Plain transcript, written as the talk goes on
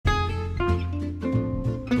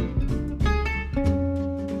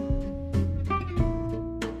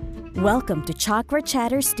Welcome to Chakra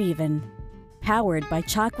Chatter Stephen, powered by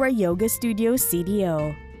Chakra Yoga Studio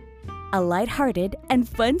CDO, a lighthearted and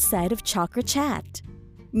fun side of Chakra Chat.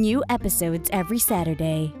 New episodes every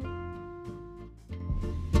Saturday.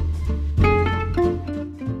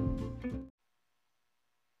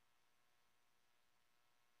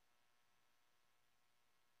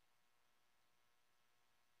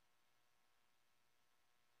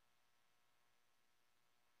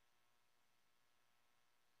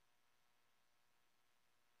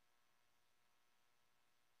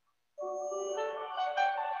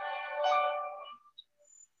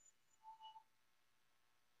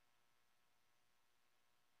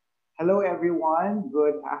 Hello, everyone.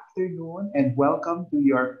 Good afternoon, and welcome to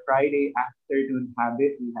your Friday afternoon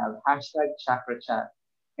habit. We have hashtag Chakra Chat,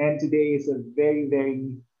 and today is a very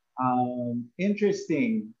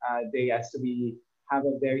interesting day as we have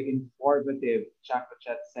a very informative Chakra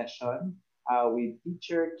Chat session with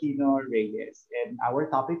teacher Kino Reyes. And our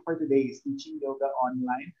topic for today is teaching yoga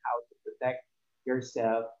online: how to protect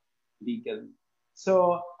yourself legally.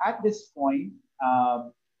 So at this point,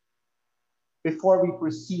 before we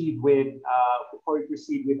proceed with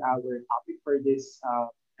our topic for this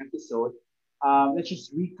episode, let's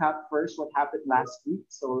just recap first what happened last week.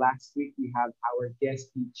 So last week we have our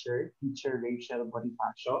guest teacher, teacher Rachel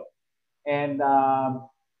Bonifacio, and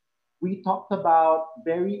we talked about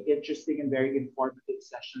very interesting and very informative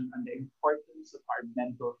session on the importance of our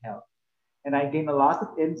mental health. And I gained a lot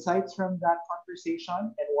of insights from that conversation,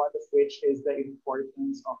 and one of which is the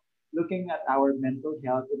importance of looking at our mental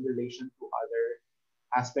health in relation to other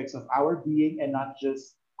aspects of our being and not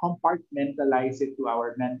just compartmentalize it to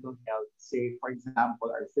our mental health, say, for example,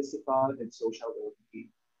 our physical and social well being.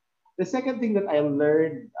 The second thing that I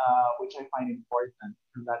learned, which I find important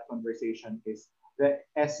from that conversation, is the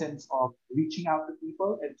essence of reaching out to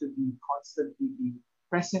people and to be constantly be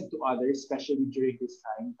present to others, especially during these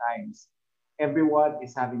trying times. Everyone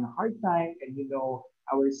is having a hard time, and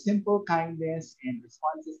our simple kindness and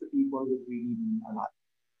responses to people would really mean a lot.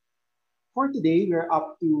 For today, we're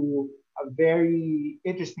up to a very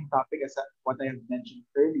interesting topic, as what I have mentioned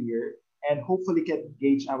earlier, and hopefully can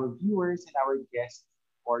engage our viewers and our guests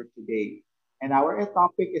for today. And our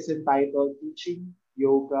topic is entitled Teaching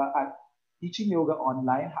Yoga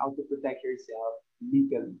Online: How to Protect Yourself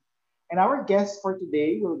Legally. And our guest for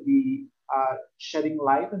today will be shedding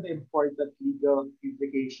light on the important legal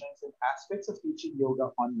implications and aspects of teaching yoga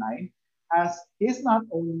online, as he is not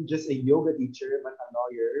only just a yoga teacher but a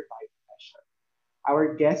lawyer by profession.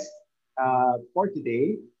 Our guest for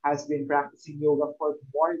today has been practicing yoga for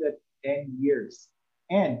more than 10 years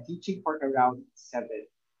and teaching for around 7.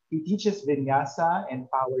 He teaches vinyasa and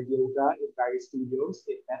power yoga in various studios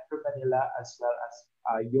in Metro Manila as well as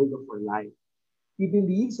Yoga for Life. He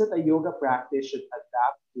believes that a yoga practice should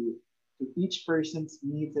adapt to each person's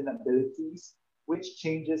needs and abilities, which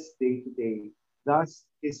changes day to day. Thus,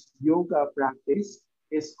 his yoga practice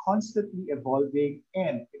is constantly evolving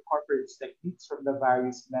and incorporates techniques from the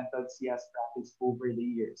various methods he has practiced over the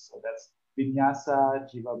years. So that's Vinyasa,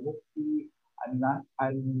 Jivamukti,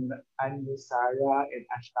 Anusara, and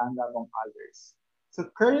Ashtanga, among others. So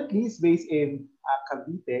currently, he's based in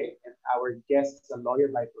Cavite, and our guest is a lawyer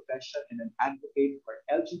by profession and an advocate for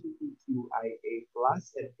LGBTQIA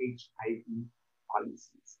plus and HIV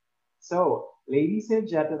policies. So, ladies and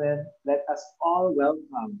gentlemen, let us all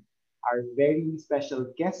welcome our very special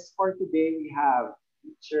guests for today. We have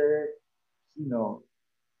teacher Kino.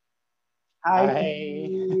 Hi, Hi.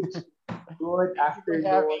 Teach. Good Thank you for afternoon.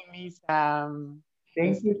 having me, Sam.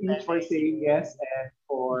 Thank It's you, a Teach, for pleasure saying here. yes and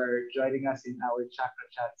for joining us in our Chakra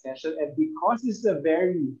Chat session. And because this is a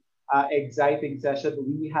very exciting session,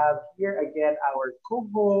 we have here again our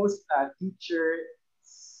co-host, teacher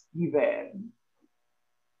Steven.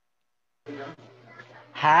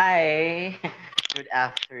 Hi, good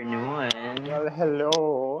afternoon. Well,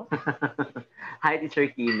 hello. Hi, Teacher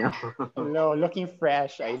Kino. Hello. Looking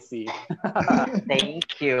fresh, I see.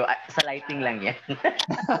 Thank you. Sa lighting lang yan.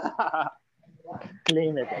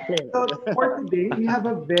 Claim it. Claim So it. for today, we have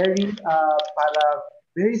a very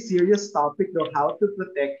serious topic though, how to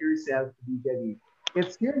protect yourself legally.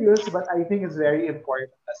 It's serious, but I think it's very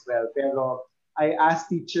important as well. Pero I asked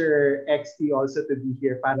teacher XT also to be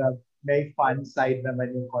here para may fun side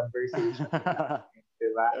naman yung conversation.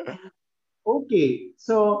 Diba? Okay,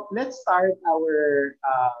 so let's start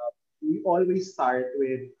we always start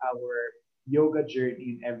with our yoga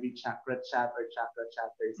journey in every chakra chat or chakra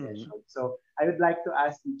chatter Mhm. session. So I would like to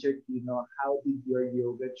ask teacher Kino, how did your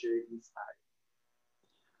yoga journey start?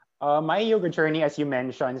 My yoga journey, as you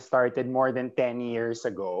mentioned, started more than 10 years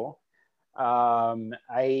ago.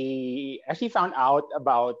 I actually found out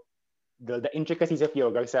about the intricacies of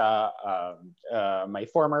yoga. My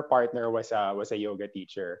former partner was a yoga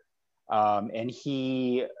teacher, and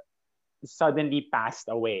he suddenly passed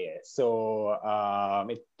away. So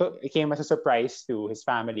it came as a surprise to his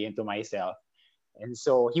family and to myself. And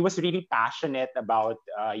so he was really passionate about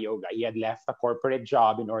yoga. He had left a corporate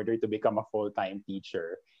job in order to become a full-time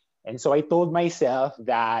teacher. And so I told myself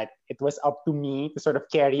that it was up to me to sort of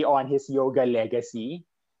carry on his yoga legacy.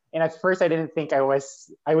 And at first I didn't think I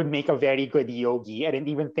would make a very good yogi. I didn't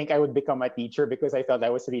even think I would become a teacher because I felt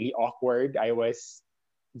I was really awkward. I was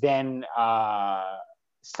then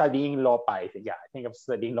studying law pa. I think I was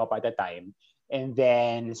studying law pa at the time. And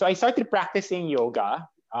then so I started practicing yoga.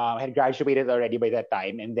 I had graduated already by that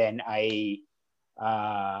time. And then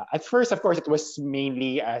at first, of course, it was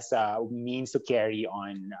mainly as a means to carry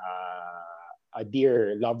on a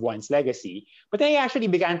dear loved one's legacy. But then I actually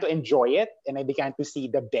began to enjoy it, and I began to see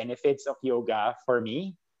the benefits of yoga for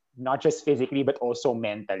me, not just physically, but also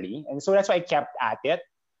mentally. And so that's why I kept at it.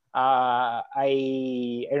 I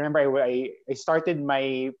remember I started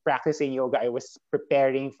my practicing yoga. I was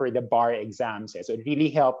preparing for the bar exams. So it really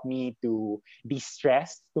helped me to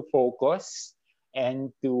de-stress, to focus,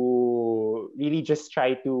 and to really just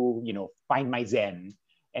try to, find my zen.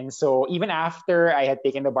 And so even after I had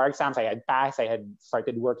taken the bar exams, I had passed, I had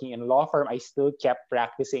started working in a law firm, I still kept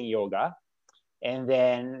practicing yoga. And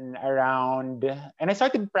then I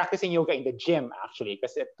started practicing yoga in the gym actually,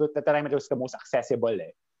 because at the time it was the most accessible.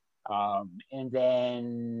 And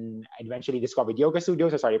then I eventually discovered yoga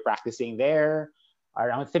studios. I started practicing there.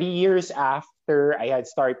 Around 3 years after I had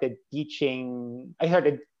started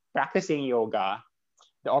practicing yoga,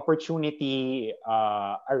 the opportunity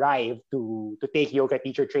arrived to take yoga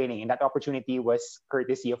teacher training. And that opportunity was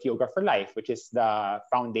courtesy of Yoga for Life, which is the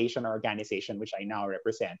foundation or organization which I now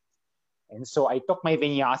represent. And so I took my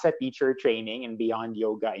Vinyasa teacher training in Beyond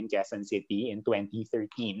Yoga in Quezon City in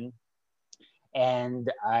 2013.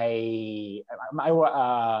 And our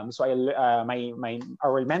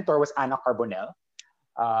mentor was Anna Carbonell.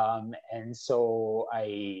 And so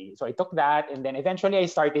I took that, and then eventually I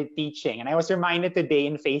started teaching. And I was reminded today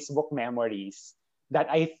in Facebook memories that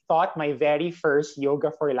I taught my very first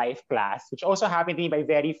Yoga for Life class, which also happened to be my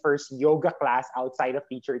very first yoga class outside of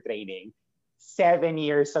teacher training, 7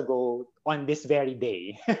 years ago on this very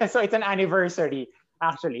day. So it's an anniversary.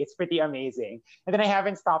 Actually, it's pretty amazing. And then I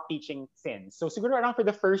haven't stopped teaching since. So siguro around for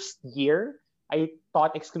the first year, I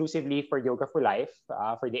taught exclusively for Yoga for Life,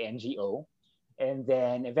 for the NGO. And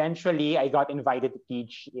then eventually I got invited to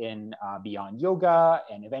teach in Beyond Yoga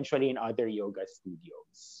and eventually in other yoga studios.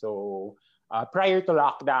 So prior to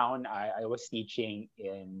lockdown, I was teaching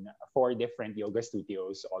in 4 different yoga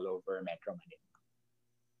studios all over Metro Manila.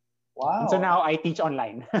 Wow. And so now I teach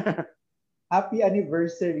online. Happy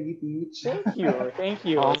anniversary, Teach. Thank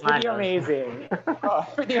you. Oh, It's pretty man. amazing.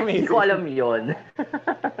 Pretty Hindi amazing. ko alam yun.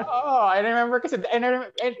 I remember because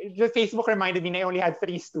the Facebook reminded me I only had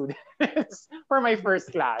 3 students for my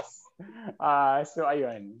first class. So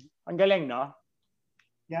ayun. Ang galing, no?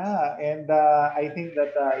 Yeah, and I think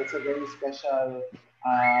that it's a very special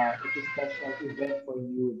event for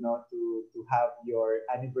you, to have your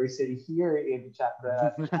anniversary here in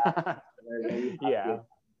Chakra. We're very happy Yeah.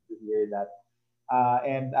 to hear that.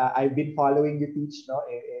 And I've been following you teach,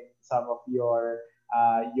 in some of your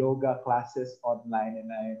yoga classes online,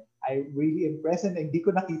 and I'm really impressed. And hindi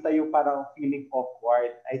ko nakita yung parang feeling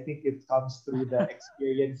awkward. I think it comes through the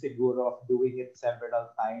experience siguro of doing it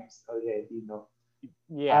several times already, no?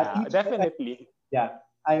 Yeah, Teach, definitely. yeah,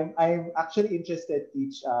 I'm actually interested,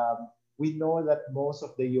 Teach. We know that most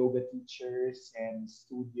of the yoga teachers and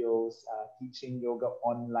studios teaching yoga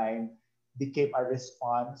online became a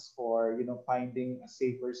response for finding a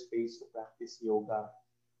safer space to practice yoga.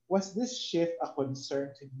 Was this shift a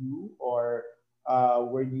concern to you, or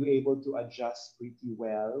were you able to adjust pretty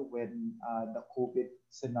well when the COVID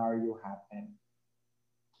scenario happened?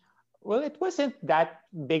 Well, it wasn't that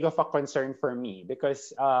big of a concern for me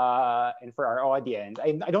because, and for our audience,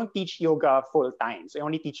 I don't teach yoga full time. So I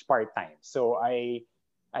only teach part time. So I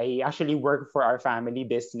actually work for our family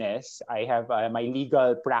business. I have my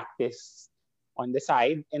legal practice on the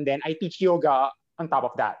side, and then I teach yoga on top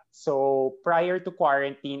of that. So prior to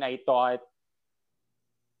quarantine, I taught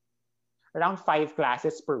around 5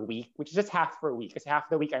 classes per week, which is just half per week. Because half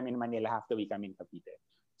the week I'm in Manila, half the week I'm in Cavite.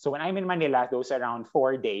 So when I'm in Manila, those around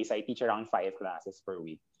 4 days, I teach around 5 classes per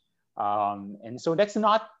week. And so that's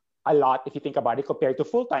not a lot if you think about it compared to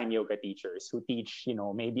full-time yoga teachers who teach,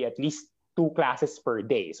 maybe at least 2 classes per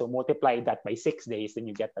day. So multiply that by 6 days, then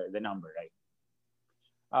you get the number, right?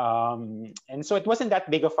 And so it wasn't that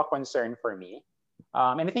big of a concern for me.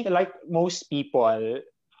 And I think like most people,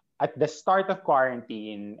 at the start of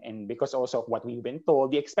quarantine, and because also of what we've been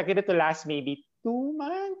told, we expected it to last maybe 2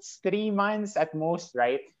 months, 3 months at most,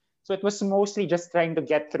 right? So it was mostly just trying to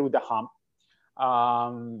get through the hump.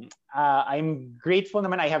 I'm grateful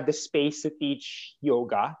naman I have the space to teach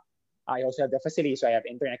yoga. I also have the facility, so I have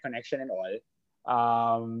internet connection and all.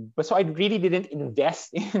 But so I really didn't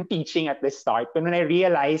invest in teaching at the start. But when I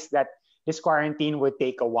realized that this quarantine would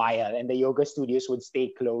take a while and the yoga studios would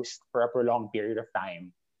stay closed for a prolonged period of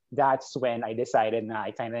time, that's when I decided that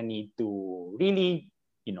I kind of need to really,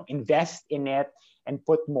 invest in it and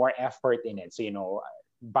put more effort in it. So,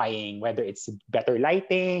 buying whether it's better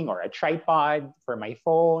lighting or a tripod for my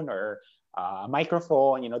phone or a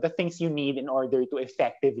microphone, the things you need in order to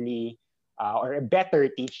effectively or better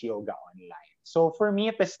teach yoga online. So for me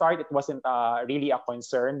at the start, it wasn't really a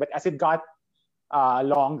concern, but as it got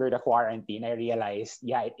longer, the quarantine, I realized,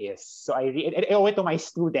 yeah, it is. So I owe it to my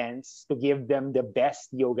students to give them the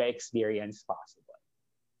best yoga experience possible.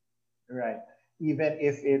 Right. Even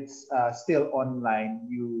if it's still online,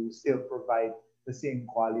 you still provide the same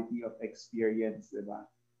quality of experience, diba?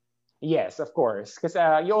 Yes, of course. Because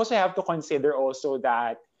you also have to consider also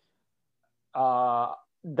that I'm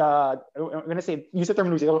gonna say use the term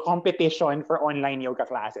loosely, competition for online yoga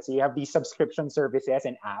classes. You have these subscription services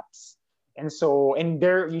and apps, and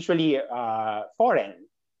they're usually foreign.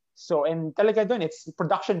 So and talaga dun, it's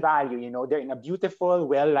production value. They're in a beautiful,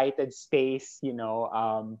 well lighted space.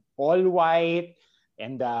 All white,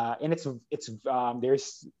 and it's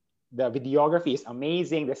there's the videography is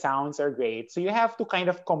amazing. The sounds are great. So you have to kind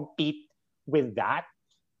of compete with that.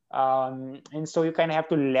 And so you kind of have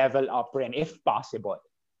to level up, Ren, if possible.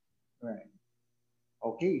 Right.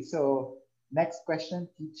 Okay, so next question,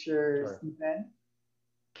 teacher Sure. Stephen.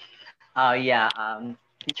 Yeah.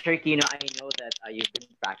 Teacher Kino, I know that you've been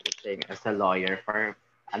practicing as a lawyer for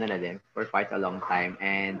for quite a long time,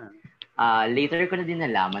 and later ko na din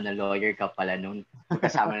nalaman na lawyer ka pala nung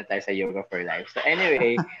magkasama na tayo sa Yoga for Life. So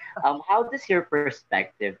anyway, how does your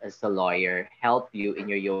perspective as a lawyer help you in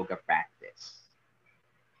your yoga practice?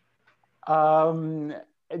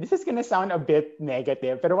 This is gonna sound a bit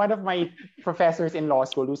negative, but one of my professors in law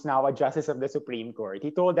school, who's now a justice of the Supreme Court,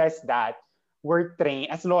 he told us that we're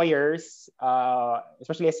trained as lawyers,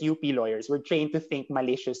 especially as UP lawyers, we're trained to think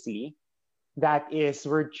maliciously. That is,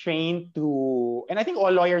 we're trained to, and I think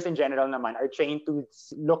all lawyers in general naman are trained to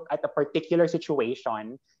look at a particular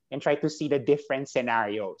situation and try to see the different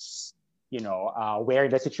scenarios, where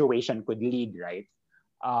the situation could lead, right?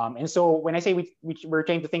 And so when I say we're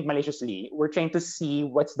trained to think maliciously, we're trained to see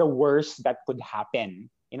what's the worst that could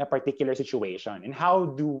happen in a particular situation.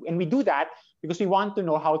 And we do that because we want to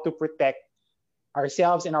know how to protect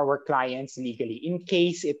ourselves and our clients legally in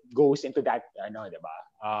case it goes into that,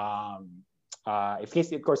 if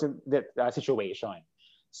case it goes into that situation.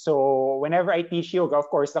 So whenever I teach yoga, of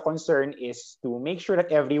course, the concern is to make sure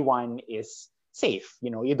that everyone is safe.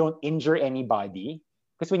 You don't injure anybody.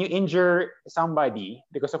 Because when you injure somebody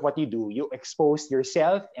because of what you do, you expose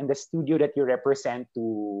yourself and the studio that you represent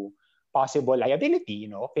to possible liability,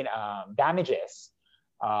 damages.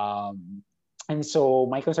 And so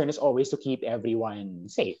my concern is always to keep everyone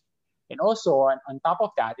safe. And also, on top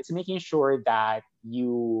of that, it's making sure that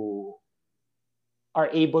you are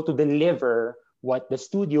able to deliver what the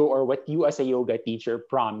studio or what you as a yoga teacher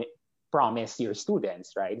promise your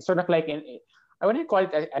students, right? It's sort of like I wouldn't call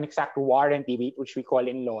it an exact warranty, which we call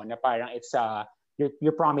in law, na parang it's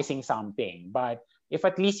you're promising something. But if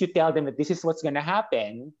at least you tell them that this is what's going to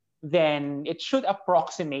happen, then it should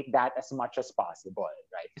approximate that as much as possible,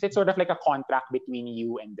 right? Because it's sort of like a contract between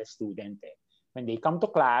you and the student. When they come to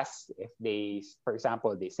class, if they, for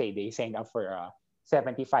example, they sign up for a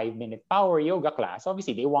 75-minute power yoga class,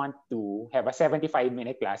 obviously they want to have a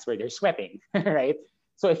 75-minute class where they're sweating, right?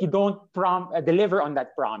 So if you don't deliver on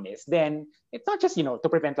that promise, then it's not just to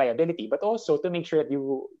prevent liability, but also to make sure that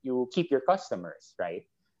you keep your customers, right?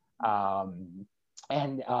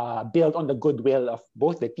 And build on the goodwill of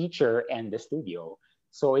both the teacher and the studio.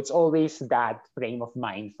 So it's always that frame of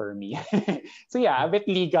mind for me. So yeah, a bit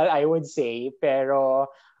legal, I would say, pero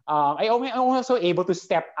I'm also able to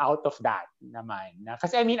step out of that naman.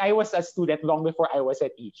 Kasi I was a student long before I was a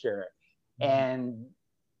teacher. And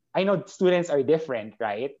I know students are different,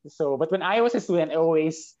 right? So, but when I was a student, I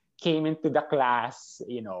always came into the class,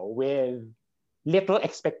 with little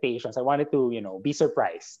expectations. I wanted to, be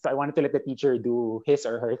surprised. So I wanted to let the teacher do his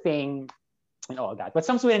or her thing and all that. But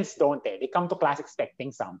some students don't. They come to class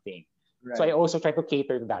expecting something. Right. So I also try to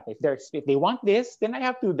cater to that. If they want this, then I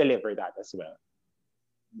have to deliver that as well.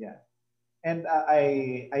 Yeah. And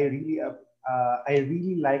I really I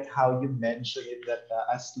really like how you mentioned it that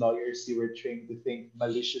as lawyers, you were trained to think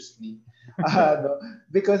maliciously. No?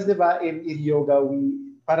 Because, di ba, in yoga, we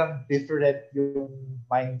parang different yung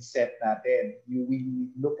mindset natin. We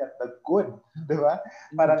look at the good, di ba?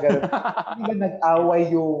 Parang ganun. Hindi ba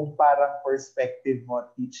nag-away yung parang perspective mo,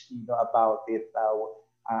 Teach Kino, about it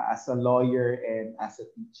as a lawyer and as a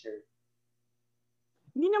teacher?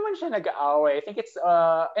 Hindi naman siya nag-aaway. I think it's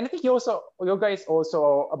and I think yoga is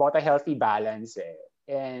also about a healthy balance eh.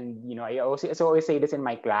 And I always say this in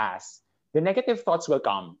my class. The negative thoughts will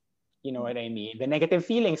come. You know what I mean? The negative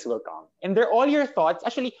feelings will come. And they're all your thoughts.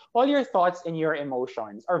 Actually, all your thoughts and your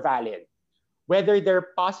emotions are valid. Whether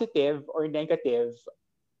they're positive or negative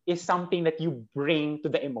is something that you bring to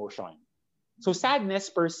the emotion. So sadness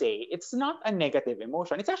per se, it's not a negative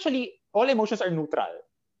emotion. It's actually all emotions are neutral.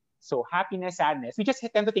 So happiness, sadness, we just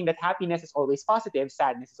tend to think that happiness is always positive,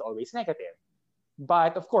 sadness is always negative.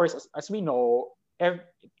 But of course, as we know,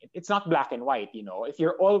 it's not black and white. If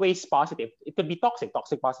you're always positive, it could be toxic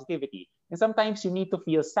positivity. And sometimes you need to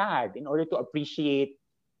feel sad in order to appreciate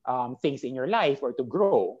things in your life or to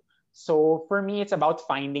grow. So for me, it's about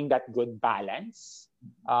finding that good balance,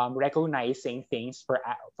 recognizing things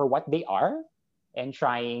for what they are, and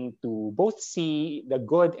trying to both see the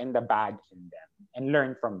good and the bad in them and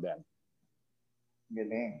learn from them.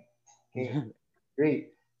 Galing. Okay,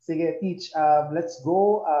 great. Sige, Teach, let's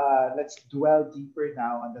dwell deeper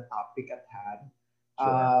now on the topic at hand.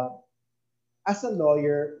 Sure. As a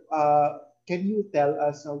lawyer, can you tell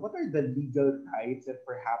us what are the legal rights and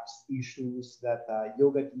perhaps issues that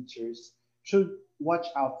yoga teachers should watch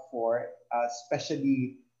out for,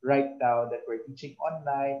 especially right now that we're teaching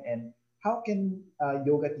online, and how can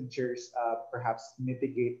yoga teachers perhaps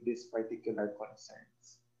mitigate these particular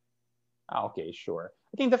concerns? Okay, sure.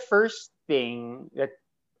 I think the first thing that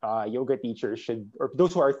yoga teachers should, or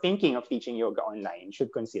those who are thinking of teaching yoga online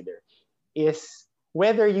should consider is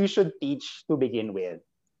whether you should teach to begin with.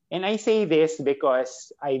 And I say this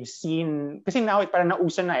because I've seen, kasi now parang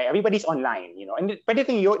nauso na eh, everybody's online, and pwede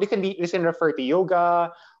this can refer to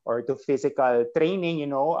yoga or to physical training,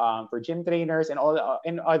 for gym trainers and all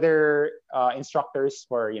and other instructors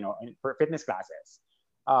for for fitness classes.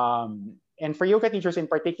 And for yoga teachers in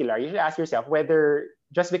particular, you should ask yourself whether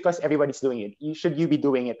just because everybody's doing it, should you be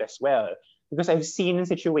doing it as well? Because I've seen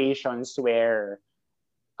situations where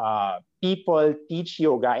people teach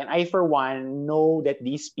yoga, and I, for one, know that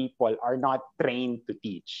these people are not trained to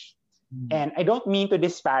teach. And I don't mean to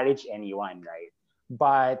disparage anyone, right?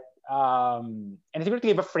 But and it's going to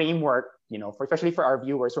give a framework, especially for our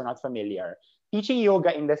viewers who are not familiar. Teaching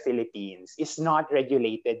yoga in the Philippines is not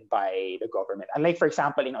regulated by the government. Unlike, for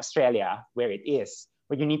example, in Australia, where it is,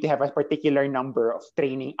 where you need to have a particular number of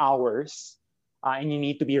training hours and you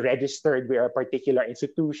need to be registered with a particular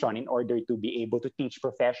institution in order to be able to teach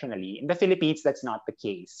professionally. In the Philippines, that's not the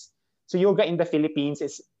case. So yoga in the Philippines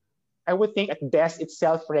is, I would think at best, it's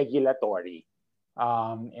self-regulatory.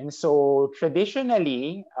 And so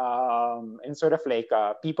traditionally, and sort of like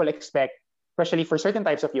people expect, especially for certain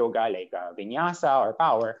types of yoga like vinyasa or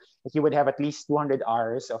power, that you would have at least 200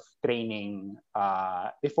 hours of training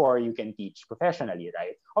before you can teach professionally,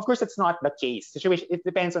 right? Of course, that's not the case. Situation, it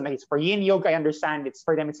depends on the case. For yin yoga, I understand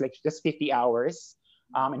for them it's like just 50 hours.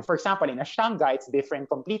 And for example, in Ashtanga, it's different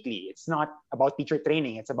completely. It's not about teacher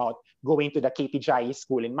training. It's about going to the KPJI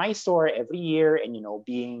school in Mysore every year and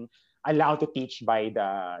being allowed to teach by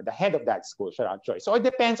the head of that school, Sharad Choi. So it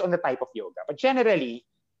depends on the type of yoga. But generally,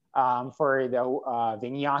 for the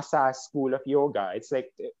Vinyasa school of yoga, it's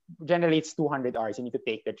like generally it's 200 hours. You need to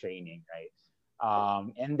take the training,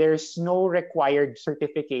 right? And there's no required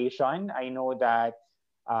certification. I know that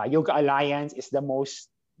Yoga Alliance is the most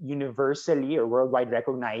universally or worldwide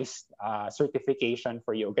recognized certification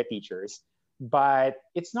for yoga teachers. But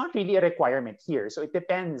it's not really a requirement here. So it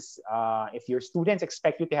depends if your students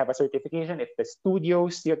expect you to have a certification, if the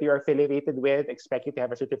studios that you're affiliated with expect you to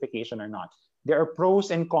have a certification or not. There are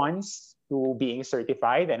pros and cons to being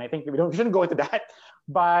certified, and I think we shouldn't go into that.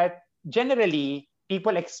 But generally,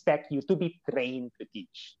 people expect you to be trained to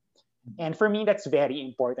teach. And for me, that's very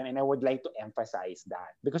important, and I would like to emphasize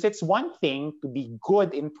that. Because it's one thing to be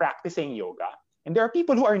good in practicing yoga, and there are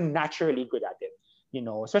people who are naturally good at it.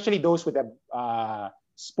 Especially those with a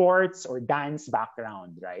sports or dance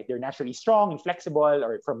background, right? They're naturally strong and flexible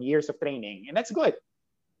or from years of training, and that's good.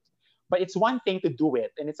 But it's one thing to do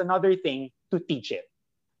it, and it's another thing to teach it.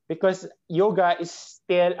 Because yoga is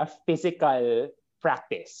still a physical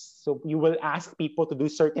practice. So you will ask people to do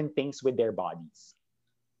certain things with their bodies.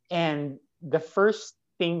 And the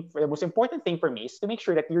most important thing for me is to make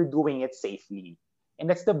sure that you're doing it safely. And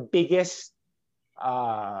that's the biggest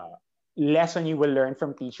lesson you will learn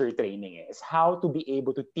from teacher training is how to be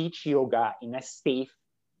able to teach yoga in a safe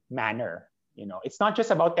manner. It's not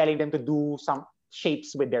just about telling them to do some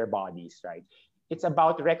shapes with their bodies, right? It's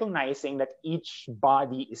about recognizing that each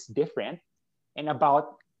body is different, and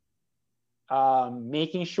about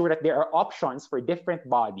making sure that there are options for different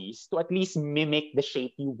bodies to at least mimic the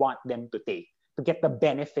shape you want them to take to get the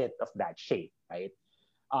benefit of that shape, right?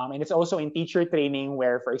 And it's also in teacher training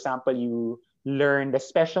where, for example, you learn the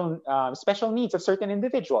special needs of certain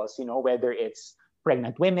individuals. Whether it's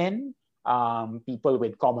pregnant women, people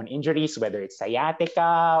with common injuries, whether it's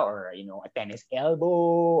sciatica or a tennis elbow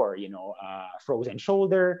or frozen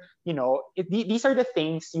shoulder. These are the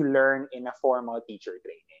things you learn in a formal teacher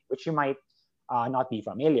training, which you might not be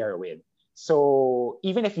familiar with. So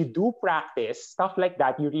even if you do practice stuff like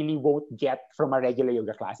that, you really won't get from a regular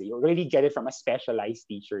yoga class. You'll really get it from a specialized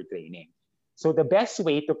teacher training. So the best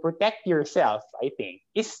way to protect yourself, I think,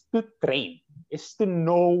 is to train, is to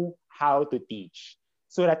know how to teach.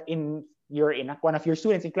 So that one of your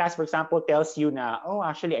students in class, for example, tells you na, oh,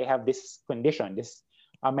 actually, I have this condition, this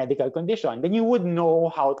medical condition, then you would know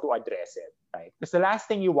how to address it, right? Because the last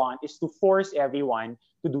thing you want is to force everyone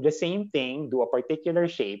to do the same thing, do a particular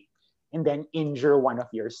shape, and then injure one of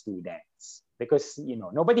your students. Because,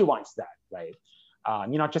 nobody wants that, right?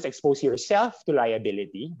 You not just expose yourself to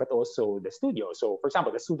liability, but also the studio. So, for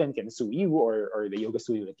example, the student can sue you or the yoga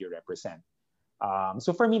studio that you represent.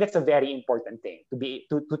 So for me, that's a very important thing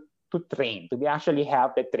to train, to actually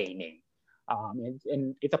have the training.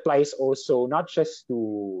 And it applies also not just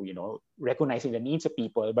to recognizing the needs of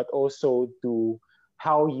people, but also to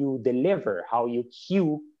how you deliver, how you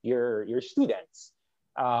cue your students.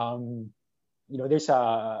 There's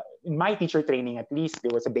in my teacher training, at least,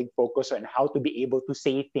 there was a big focus on how to be able to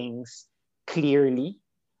say things clearly,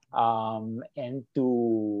 and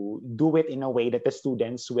to do it in a way that the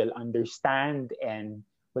students will understand and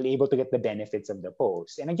will able to get the benefits of the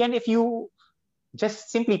pose. And again, if you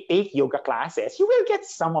just simply take yoga classes, you will get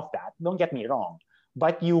some of that. Don't get me wrong,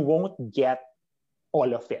 but you won't get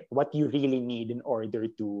all of it, what you really need in order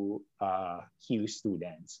to cue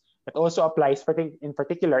students. That also applies in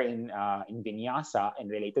particular in Vinyasa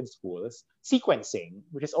and related schools, sequencing,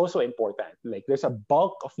 which is also important. Like there's a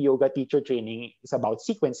bulk of yoga teacher training is about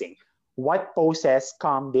sequencing. What poses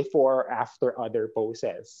come before or after other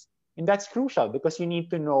poses? And that's crucial because you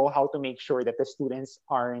need to know how to make sure that the students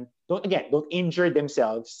don't injure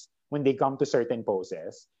themselves when they come to certain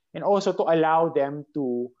poses. And also to allow them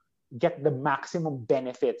to get the maximum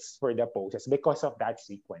benefits for the poses because of that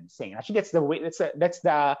sequencing. Actually, that's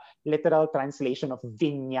the literal translation of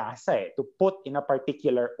vinyasa, to put in a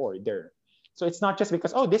particular order. So it's not just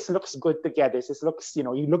because, oh, this looks good together. This looks,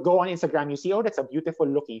 go on Instagram, you see, oh, that's a beautiful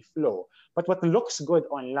looking flow. But what looks good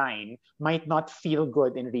online might not feel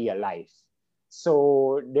good in real life.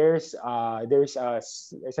 So there's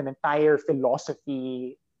an entire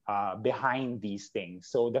philosophy behind these things.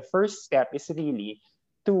 So the first step is really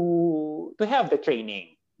to have the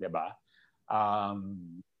training, diba?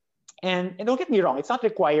 And don't get me wrong, it's not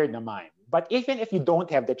required naman. But even if you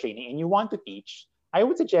don't have the training and you want to teach, I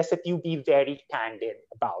would suggest that you be very candid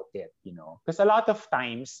about it, because a lot of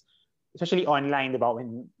times, especially online, about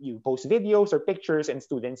when you post videos or pictures and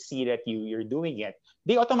students see that you're doing it,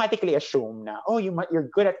 they automatically assume na, oh, you're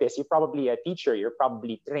good at this, you're probably a teacher, you're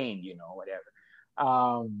probably trained, whatever.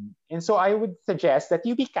 And so I would suggest that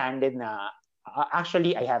you be candid na,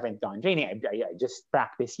 actually, I haven't done training. I just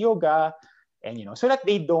practice yoga, and so that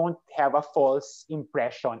they don't have a false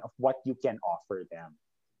impression of what you can offer them.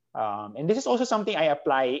 And this is also something I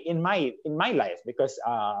apply in my life because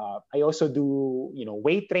I also do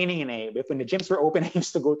weight training, and when the gyms were open, I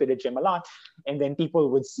used to go to the gym a lot, and then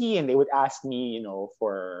people would see and they would ask me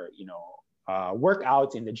for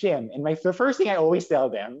workouts in the gym. And the first thing I always tell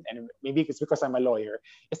them, and maybe it's because I'm a lawyer,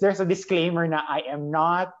 is there's a disclaimer that I am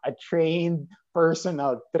not a trained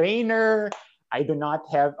personal trainer. I do not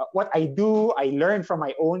have what I do. I learned from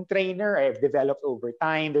my own trainer. I have developed over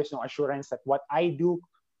time. There's no assurance that what I do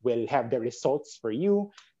will have the results for you.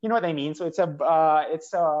 You know what I mean? So it's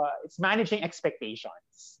managing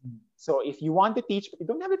expectations. So if you want to teach but you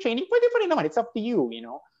don't have the training, pwede pa rin naman. It's up to you,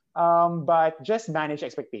 But just manage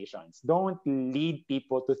expectations. Don't lead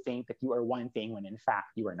people to think that you are one thing when in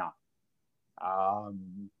fact you are not.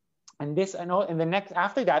 And the next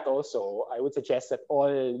after that also, I would suggest that all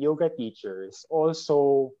yoga teachers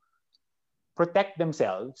also protect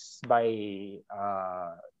themselves by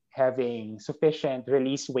having sufficient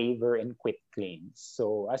release waiver and quit claims.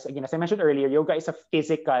 So as I mentioned earlier, yoga is a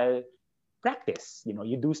physical practice.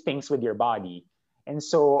 You do things with your body. And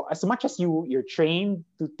so as much as you're trained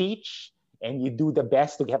to teach, and you do the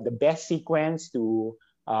best to have the best sequence to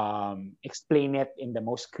explain it in the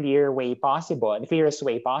most clear way possible, the clearest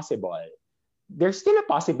way possible, there's still a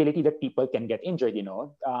possibility that people can get injured,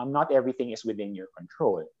 not everything is within your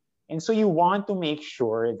control. And so you want to make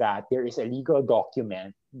sure that there is a legal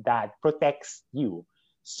document that protects you.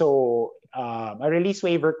 So a release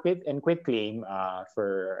waiver and quit claim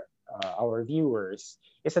for our viewers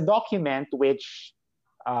is a document which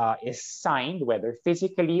is signed, whether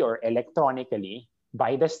physically or electronically,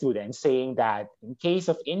 by the student, saying that in case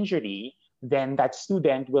of injury, then that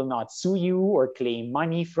student will not sue you or claim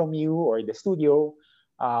money from you or the studio.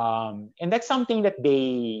 And that's something that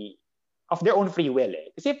they, of their own free will.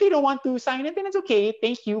 Because if they don't want to sign it, then it's okay.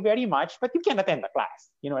 Thank you very much. But you can attend the class.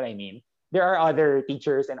 You know what I mean? There are other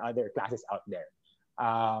teachers and other classes out there.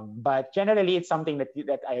 But generally, it's something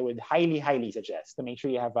that I would highly, highly suggest to make sure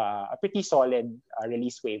you have a pretty solid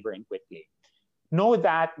release waiver and quit claim. Know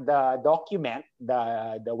that the document,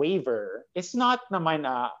 the waiver, is not naman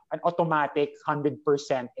an automatic 100%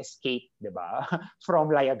 escape, diba?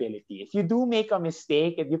 From liability. If you do make a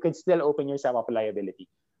mistake, you could still open yourself up to liability.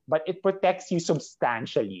 But it protects you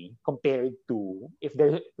substantially compared to if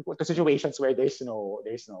there's to situations where there's no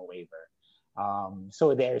waiver.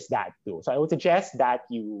 So there's that too. So I would suggest that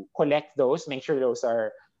you collect those, make sure those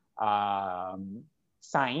are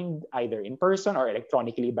signed either in person or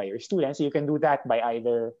electronically by your students. So you can do that by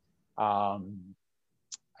either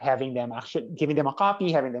having them giving them a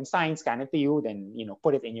copy, having them sign, scan it to you, then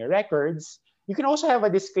put it in your records. You can also have a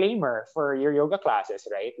disclaimer for your yoga classes,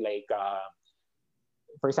 right? Like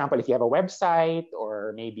for example, if you have a website,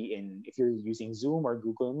 or maybe if you're using Zoom or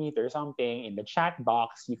Google Meet or something, in the chat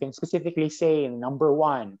box, you can specifically say, number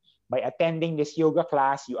 1, by attending this yoga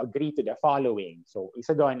class, you agree to the following. So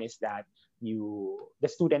isa doon is that the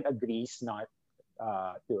student agrees not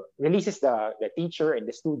to releases the teacher and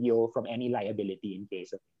the studio from any liability in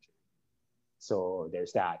case of injury. So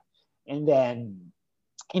there's that. And then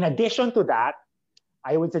in addition to that,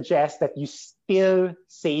 I would suggest that you still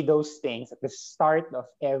say those things at the start of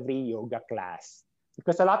every yoga class,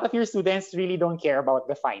 because a lot of your students really don't care about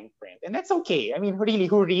the fine print, and that's okay. I mean, really,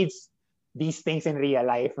 who reads these things in real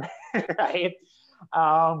life, right?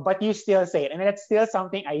 But you still say it, and that's still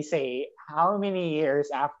something I say. How many years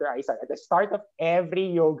after I start? At the start of every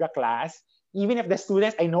yoga class, even if the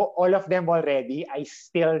students, I know all of them already, I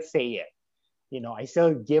still say it. I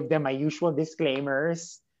still give them my usual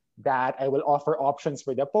disclaimers that I will offer options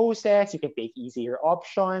for the poses. You can take easier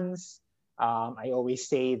options. I always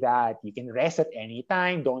say that you can rest at any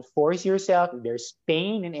time. Don't force yourself. If there's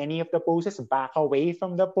pain in any of the poses, back away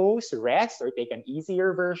from the pose, rest, or take an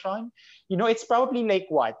easier version. It's probably like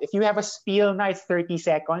what? If you have a spiel now, it's 30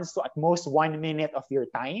 seconds to at most 1 minute of your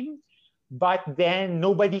time. But then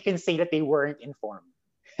nobody can say that they weren't informed.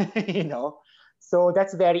 So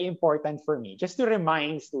that's very important for me, just to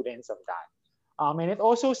remind students of that. And it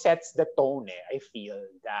also sets the tone. I feel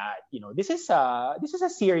that this is a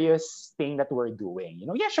serious thing that we're doing.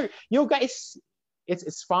 Yeah, sure, yoga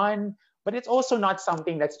it's fun, but it's also not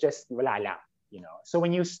something that's just wala lang. So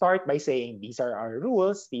when you start by saying these are our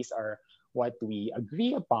rules, these are what we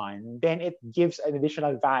agree upon, then it gives an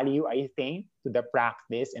additional value, I think, to the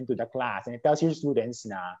practice and to the class, and it tells your students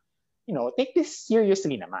na take this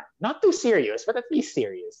seriously naman, not too serious, but at least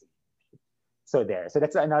seriously. So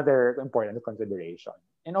that's another important consideration.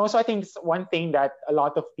 And also, I think one thing that a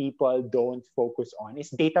lot of people don't focus on is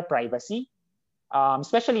data privacy,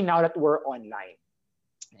 especially now that we're online.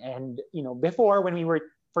 And before, when we were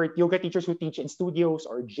for yoga teachers who teach in studios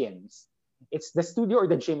or gyms, it's the studio or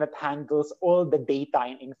the gym that handles all the data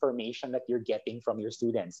and information that you're getting from your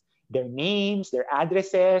students, their names, their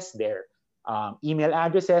addresses, their email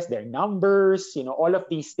addresses, their numbers, all of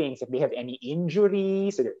these things. If they have any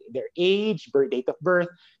injuries, their age, date of birth.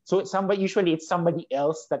 So usually it's somebody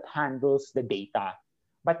else that handles the data.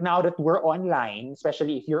 But now that we're online,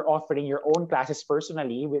 especially if you're offering your own classes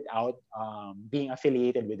personally without being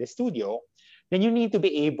affiliated with the studio, then you need to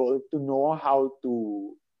be able to know how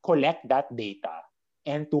to collect that data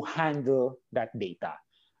and to handle that data.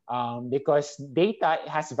 Because data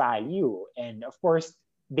has value. And of course,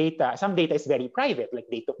 some data is very private, like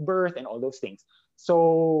date of birth and all those things.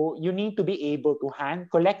 So you need to be able to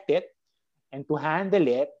collect it and to handle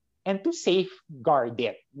it and to safeguard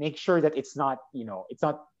it. Make sure that it's not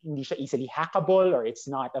hindi siya easily hackable, or it's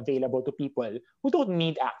not available to people who don't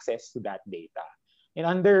need access to that data. And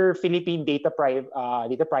under Philippine data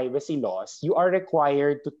privacy laws, you are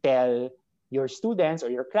required to tell your students or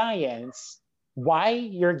your clients why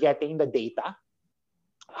you're getting the data,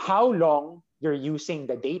 how long you're using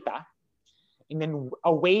the data, and then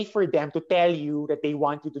a way for them to tell you that they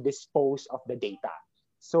want you to dispose of the data.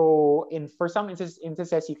 So for some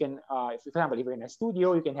instances, you can, for example, if you're in a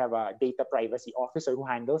studio, you can have a data privacy officer who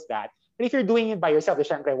handles that. But if you're doing it by yourself, there's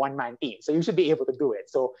syempre one-man team. So you should be able to do it.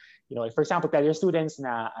 So, for example, tell your students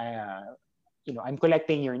na, I'm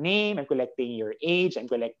collecting your name, I'm collecting your age, I'm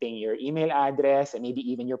collecting your email address, and maybe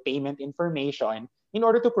even your payment information in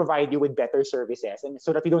order to provide you with better services, and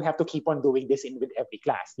so that you don't have to keep on doing this with every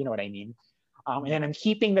class. You know what I mean? And then I'm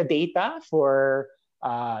keeping the data for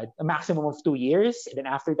a maximum of 2 years. And then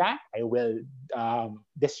after that, I will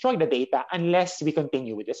destroy the data unless we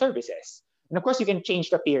continue with the services. And of course, you can change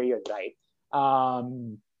the period, right?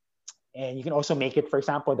 And you can also make it, for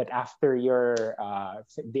example, that after your,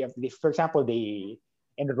 for example, they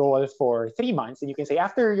enroll for 3 months, and you can say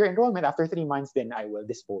after your enrollment, after 3 months, then I will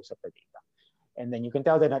dispose of the data. And then you can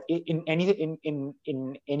tell them that in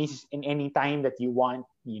any time that you want,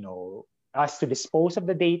 us to dispose of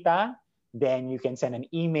the data, then you can send an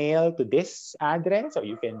email to this address, or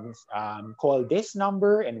you can call this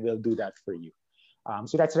number, and we'll do that for you.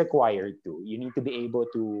 So that's required too. You need to be able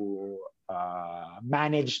to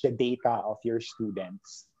manage the data of your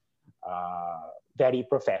students very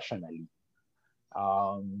professionally.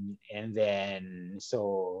 And then,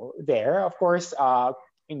 so there, of course,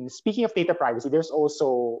 speaking of data privacy, there's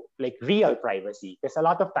also like real privacy, because a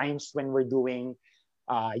lot of times when we're doing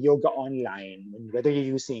yoga online, whether you're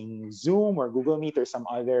using Zoom or Google Meet or some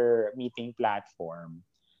other meeting platform,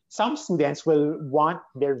 some students will want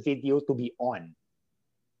their video to be on,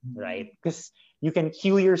 right? Because you can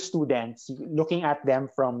cue your students, looking at them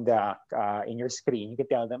from the in your screen. You can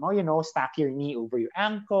tell them, stack your knee over your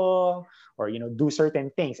ankle, or do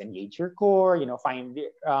certain things, engage your core. Find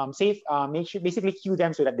safe. Make sure, basically cue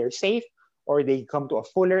them so that they're safe, or they come to a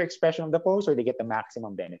fuller expression of the pose, or they get the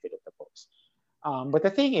maximum benefit of the pose. But the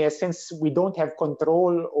thing is, since we don't have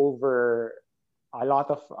control over a lot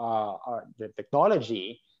of the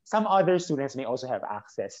technology, some other students may also have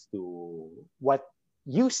access to what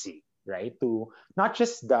you see, right? To not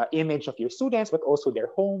just the image of your students, but also their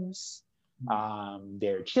homes,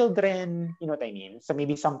 their children, you know what I mean? So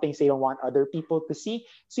maybe some things they don't want other people to see.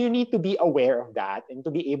 So you need to be aware of that, and to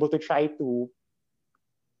be able to try to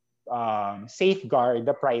safeguard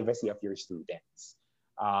the privacy of your students.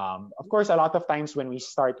 Of course, a lot of times when we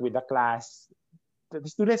start with the class, the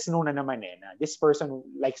students know na naman na this person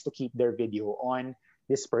likes to keep their video on,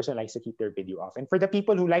 this person likes to keep their video off. And for the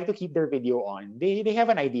people who like to keep their video on, they have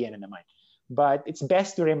an idea na naman. But it's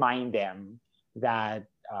best to remind them that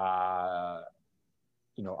other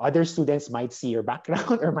students might see your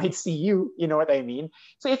background or might see you, you know what I mean?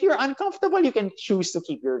 So if you're uncomfortable, you can choose to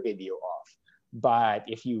keep your video off. But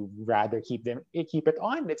if you rather keep it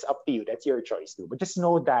on, it's up to you. That's your choice too. But just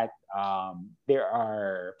know that there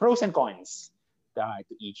are pros and cons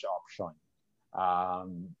to each option.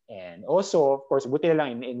 And also, of course, buti na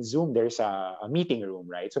lang in Zoom, there's a meeting room,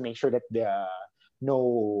 right? So make sure that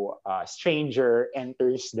no stranger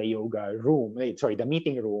enters the the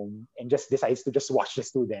meeting room, and just decides to just watch the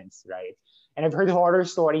students, right? And I've heard horror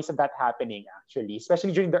stories of that happening, actually,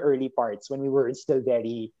 especially during the early parts when we were still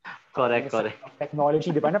very correct.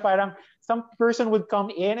 Technology, diba? Na parang some person would come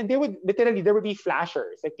in, and there would be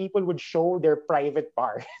flashers. Like people would show their private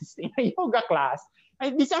parts in a yoga class.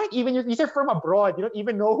 And these are from abroad. You don't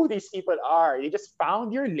even know who these people are. They just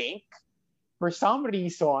found your link for some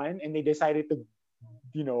reason, and they decided to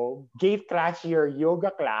gate crash your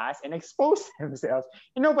yoga class and expose themselves.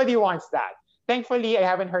 And nobody wants that. Thankfully, I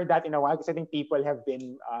haven't heard that in a while, because I think people have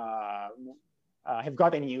been have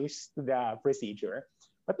gotten used to the procedure.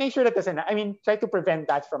 But make sure that try to prevent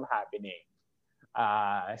that from happening.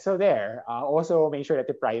 So there. Also, make sure that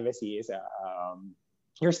the privacy is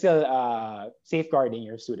you're still safeguarding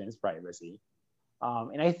your students' privacy.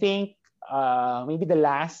 And I think maybe the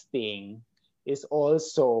last thing is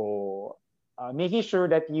also making sure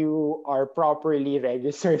that you are properly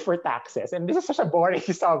registered for taxes. And this is such a boring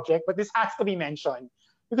subject, but this has to be mentioned,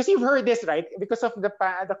 because you've heard this, right? Because of the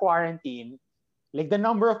quarantine, like the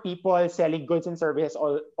number of people selling goods and services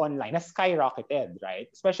online has skyrocketed, right?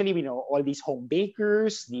 Especially, all these home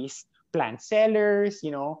bakers, these plant sellers,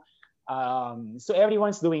 so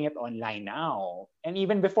everyone's doing it online now. And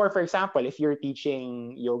even before, for example, if you're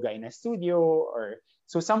teaching yoga in a studio,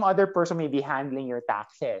 so some other person may be handling your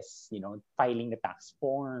taxes, filing the tax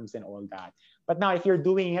forms and all that. But now if you're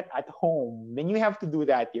doing it at home, then you have to do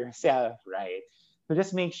that yourself, right? So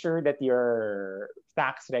just make sure that your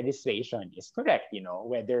tax registration is correct,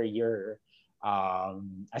 whether you're a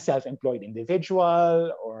self-employed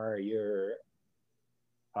individual or you're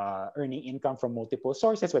earning income from multiple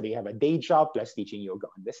sources, whether you have a day job plus teaching yoga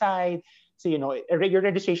on the side. So, your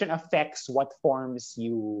registration affects what forms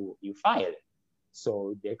you file.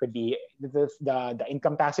 So there could be the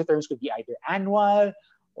income tax returns could be either annual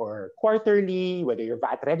or quarterly, whether you're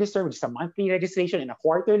VAT registered, which is a monthly registration and a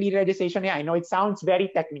quarterly registration. Yeah, I know it sounds very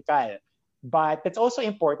technical, but it's also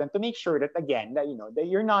important to make sure that, again, that that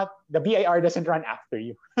you're not, the BIR doesn't run after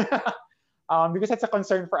you. Because that's a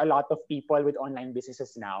concern for a lot of people with online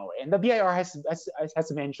businesses now. And the BIR has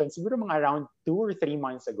mentioned, siguro mga around 2 or 3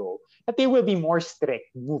 months ago, that they will be more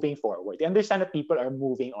strict moving forward. They understand that people are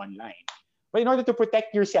moving online. But in order to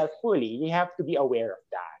protect yourself fully, you have to be aware of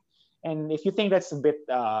that. And if you think that's a bit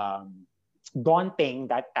daunting,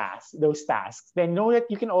 those tasks, then know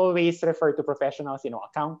that you can always refer to professionals,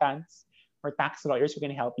 accountants or tax lawyers who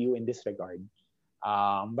can help you in this regard.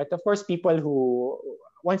 But of course, people who,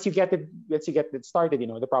 once you get it started,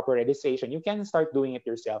 the proper registration, you can start doing it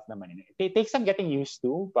yourself naman. It takes some getting used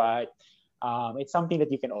to, but it's something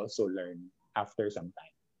that you can also learn after some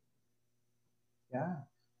time. Yeah.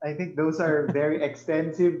 I think those are very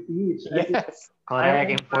extensive teach. Yes. Correct,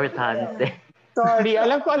 importante. Sorry,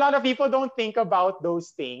 alam ko a lot of people don't think about those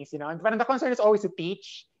things, But the concern is always to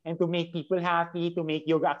teach and to make people happy, to make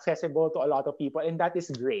yoga accessible to a lot of people, and that is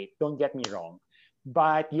great. Don't get me wrong.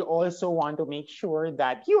 But you also want to make sure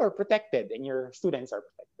that you are protected and your students are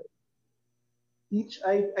protected.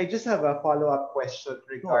 I just have a follow-up question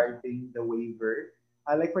regarding the waiver.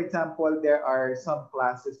 Like, for example, there are some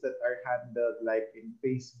classes that are handled like in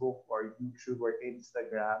Facebook or YouTube or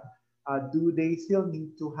Instagram. Do they still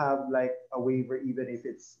need to have like a waiver even if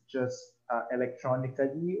it's just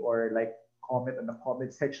electronically or like comment on the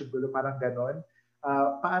comment section below, parang ganon?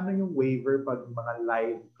 Paano yung waiver pag mga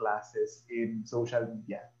live classes in social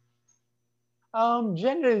media?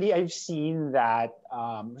 Generally, I've seen that,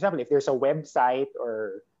 for example, if there's a website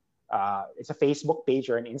or it's a Facebook page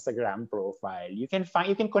or an Instagram profile, you can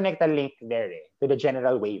connect a link there to the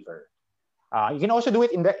general waiver. You can also do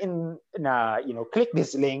it click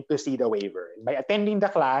this link to see the waiver. By attending the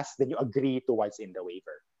class, then you agree to what's in the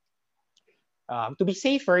waiver. To be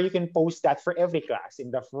safer, you can post that for every class.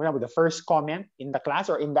 For example, the first comment in the class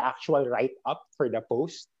or in the actual write-up for the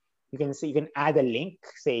post, you can add a link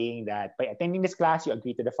saying that by attending this class, you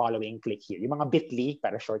agree to the following, click here. Yung mga bit.ly,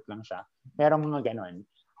 para short lang siya. Merong mga ganon.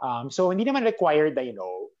 So hindi naman required that,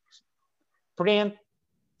 print,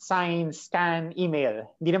 sign, scan,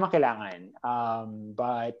 email. Hindi naman kailangan.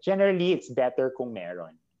 But generally, it's better kung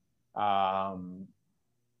meron.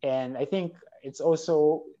 And I think it's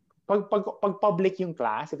also, pag public yung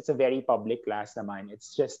class, if it's a very public class naman,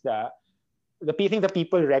 it's just I think the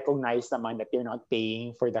people recognize naman that they're not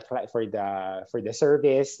paying for the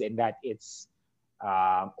service and that it's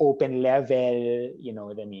open level, you know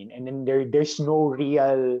what I mean? And then there's no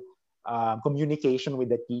real communication with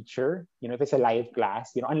the teacher, if it's a live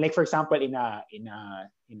class, unlike, for example, in a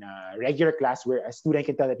regular class where a student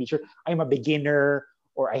can tell the teacher, I'm a beginner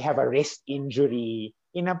or I have a wrist injury.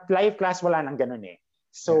 In a live class, wala nang ganun eh.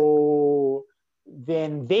 So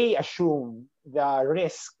then they assume the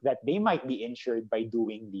risk that they might be injured by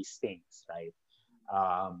doing these things, right?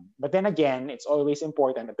 But then again, it's always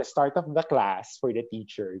important at the start of the class for the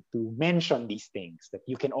teacher to mention these things, that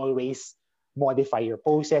you can always modify your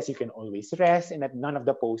poses, you can always rest, and that none of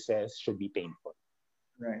the poses should be painful.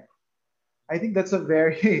 Right. I think that's for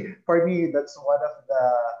me, that's one of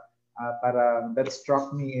the that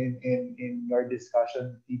struck me in your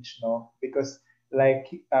discussion, Teach, no? Because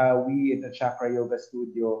like we in the Chakra Yoga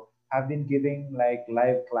Studio have been giving like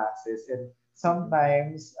live classes, and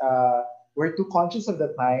sometimes we're too conscious of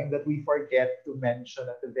the time that we forget to mention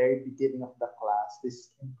at the very beginning of the class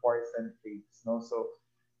this important things, no? So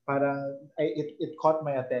it caught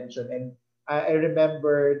my attention, and I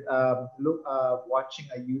remembered watching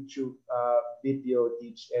a YouTube video,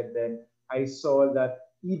 Teach, and then I saw that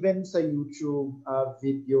even sa YouTube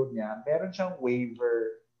video niya, meron siyang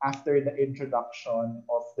waiver after the introduction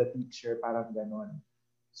of the teacher, parang ganon.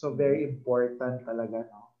 So very important talaga,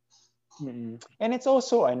 no? Mm-hmm. And it's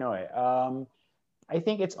also, I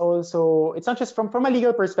think it's not just from a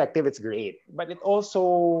legal perspective, it's great, but it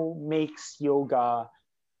also makes yoga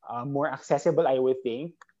more accessible, I would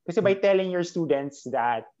think. Because by telling your students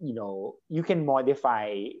that, you can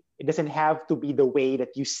modify, it doesn't have to be the way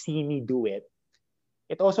that you see me do it.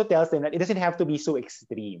 It also tells them that it doesn't have to be so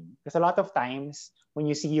extreme. Because a lot of times when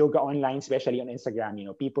you see yoga online, especially on Instagram,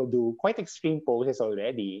 people do quite extreme poses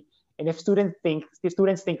already. And if students think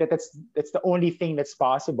that that's the only thing that's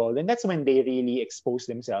possible, then that's when they really expose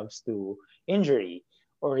themselves to injury.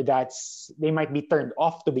 or they might be turned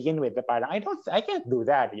off to begin with. Parang, I can't do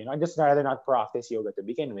that. I just rather not practice yoga to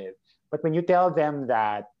begin with. But when you tell them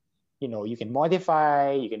that, you can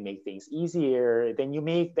modify, you can make things easier, then you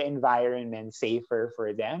make the environment safer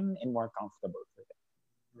for them and more comfortable for them.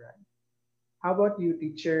 Right. How about you,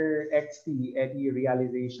 teacher XT? Any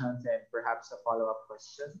realizations and perhaps a follow-up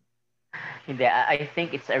question? Hindi, I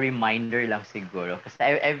think it's a reminder lang siguro. Kasi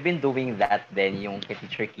I've been doing that then yung kay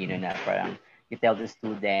Teacher Kino na parang you tell the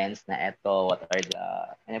students na eto, what are the,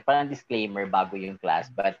 and parang disclaimer bago yung class.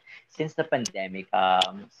 But since the pandemic,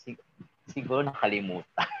 siguro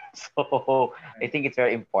nakalimutan. So, I think it's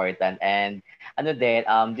very important. And ano din,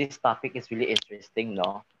 this topic is really interesting,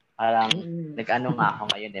 no? Parang nag-ano nga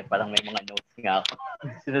ako ngayon parang may mga notes nga ako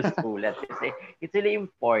sinusulat kasi it's really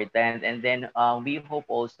important. And then we hope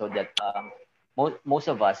also that most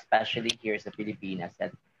of us, especially here sa Pilipinas,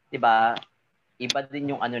 that 'di ba, iba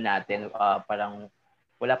din yung ano natin, parang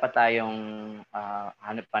wala pa tayong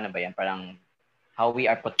paano ba yan, parang how we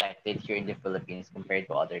are protected here in the Philippines compared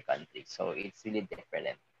to other countries. So it's really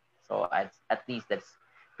different. So at least that's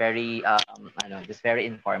very just very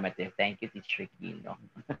informative. Thank you, Teacher Kino.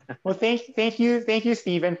 Well, thank you,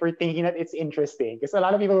 Stephen, for thinking that it's interesting. Because a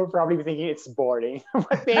lot of people will probably be thinking it's boring.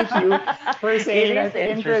 But thank you for saying that's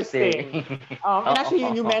interesting. And actually,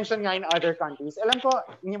 you mentioned nga in other countries. Alam ko,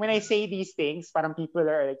 when I say these things, parang people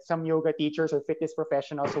are like some yoga teachers or fitness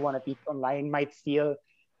professionals who want to teach online might feel,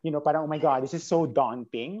 parang, oh my God, this is so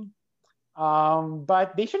daunting.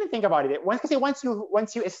 But they shouldn't think about it. Once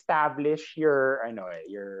you establish your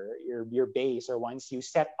base, or once you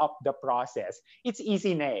set up the process, it's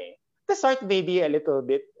easy na eh. The start may be a little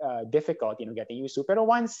bit difficult, getting used to. Pero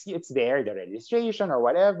once it's there, the registration or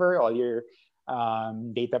whatever, all your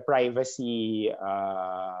data privacy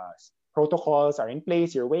protocols are in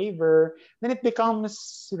place, your waiver, then it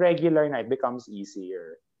becomes regular and it becomes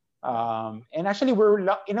easier. And actually, we're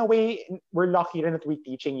lucky that we're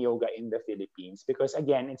teaching yoga in the Philippines because,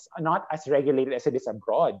 again, it's not as regulated as it is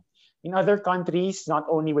abroad. In other countries, not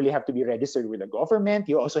only will you have to be registered with the government,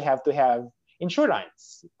 you also have to have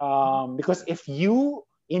insurance. Because if you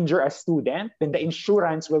injure a student, then the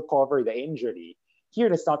insurance will cover the injury. Here,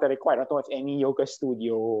 that's not required. I don't know if any yoga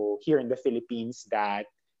studio here in the Philippines that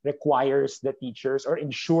requires the teachers or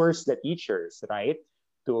insures the teachers, right?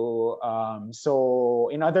 So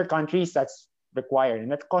in other countries that's required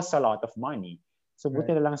and that costs a lot of money. So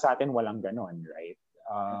buti na lang sa atin walang ganon, right?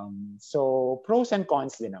 So pros and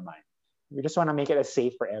cons din naman. We just want to make it as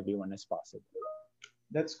safe for everyone as possible.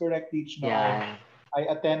 That's correct, Teach. Yeah. I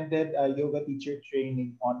attended a yoga teacher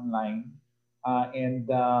training online, and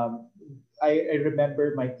I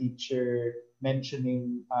remember my teacher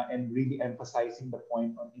mentioning and really emphasizing the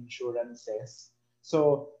point on insurances.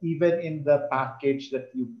 So even in the package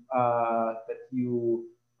that you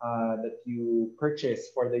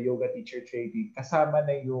purchase for the yoga teacher training, kasama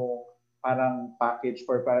na yung parang package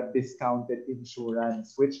for parang discounted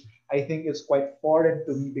insurance, which I think is quite foreign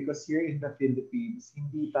to me because here in the Philippines,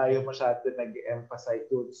 hindi tayo masyado nag-emphasize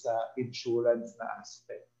doon sa insurance na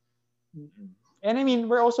aspect. And I mean,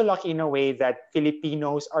 we're also lucky in a way that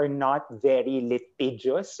Filipinos are not very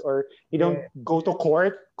litigious, or you don't go to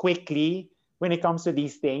court quickly when it comes to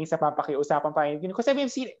these things. Napapakiusapan pa yun. Because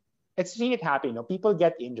I've seen it happen. People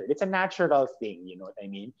get injured. It's a natural thing. You know what I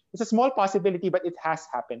mean? It's a small possibility, but it has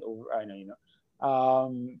happened over.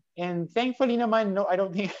 And thankfully, naman, no, I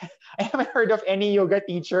don't think I haven't heard of any yoga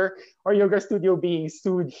teacher or yoga studio being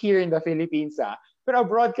sued here in the Philippines. But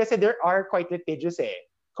abroad, kasi there are quite litigious.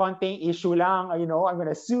 Konting issue lang. I'm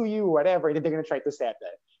gonna sue you, whatever. Then they're gonna try to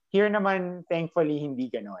settle. Here naman, thankfully,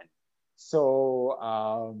 hindi ganon. So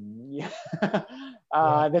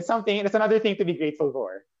that's another thing to be grateful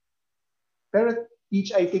for. Pero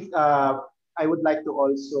Teach, I think I would like to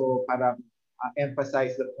also parang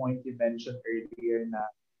emphasize the point you mentioned earlier na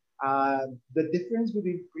the difference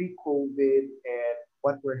between pre-COVID and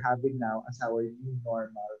what we're having now as our new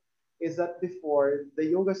normal is that before, the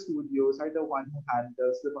yoga studios are the one who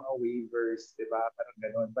handles the mga waivers, di ba? Parang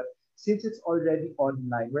ganon. But since it's already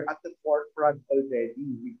online, we're at the forefront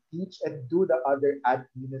already. We teach and do the other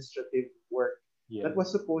administrative work that was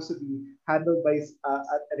supposed to be handled by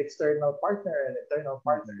an external partner,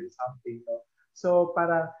 or something. No? So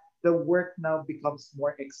parang the work now becomes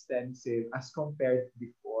more extensive as compared to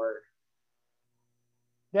before.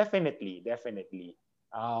 Definitely.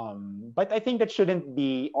 But I think that shouldn't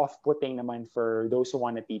be off-putting naman for those who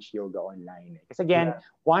want to teach yoga online. Because again,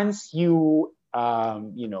 once you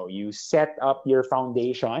you set up your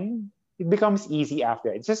foundation, it becomes easy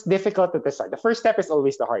after. It's just difficult at the start. The first step is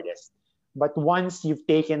always the hardest. But once you've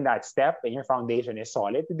taken that step and your foundation is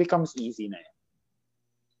solid, it becomes easy na.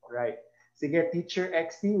 Right. Sige, Teacher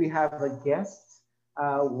XT, we have a guest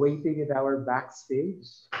waiting in our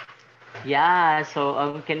backstage. Yeah,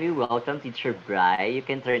 so can we welcome Teacher Bry? You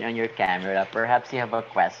can turn on your camera. Perhaps you have a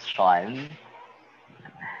question.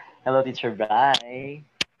 Hello, Teacher Bry.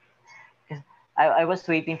 I was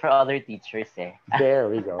waiting for other teachers eh. There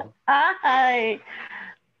we go. Hi!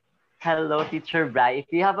 Hello, Teacher Bry.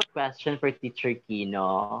 If you have a question for Teacher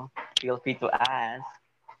Kino, feel free to ask.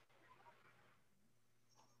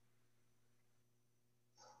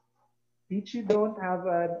 Teach, you don't have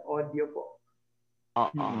an audio po.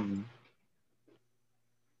 Mm.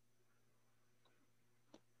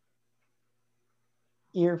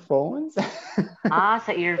 Earphones?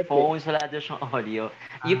 Sa earphones, wala doon siyang audio.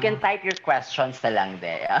 You can type your questions na lang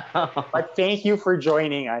de. But thank you for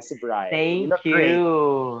joining us, Brian. Thank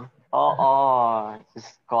you. Oo. Diyos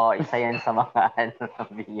ko, isa yan sa mga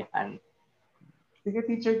sabihan. Sige,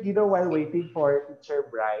 Teacher Guido, while waiting for Teacher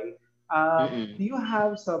Bry, do you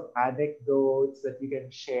have some anecdotes that you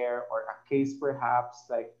can share or a case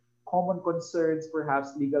perhaps like common concerns,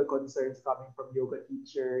 perhaps legal concerns coming from yoga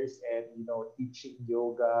teachers and teaching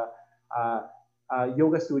yoga,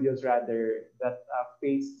 yoga studios rather that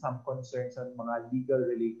face some concerns on mga legal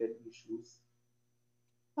related issues?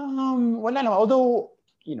 Wala naman. Although,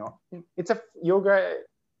 it's a yoga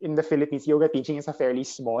in the Philippines, yoga teaching is a fairly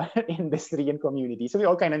small industry and community. So we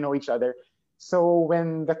all kind of know each other. So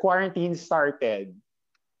when the quarantine started,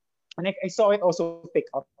 and I saw it also pick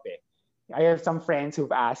up. I have some friends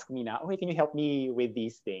who've asked me na, can you help me with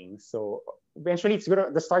these things? So eventually,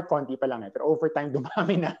 siguro the start konti pa lang pero over time,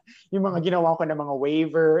 dumami na yung mga ginawa ko na mga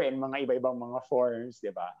waiver and mga iba-ibang mga forms,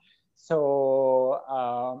 di ba? So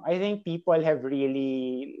I think people have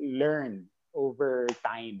really learned over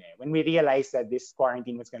time. When we realized that this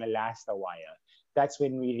quarantine was going to last a while, that's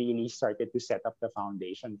when we really started to set up the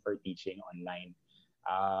foundation for teaching online.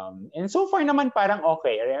 And so far naman parang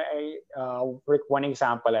okay. For one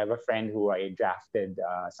example, I have a friend who I drafted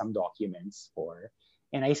some documents for,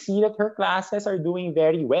 and I see that her classes are doing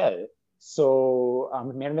very well. So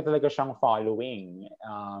meron na talaga siyang following.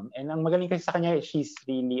 And ang magaling kasi sa kanya, she's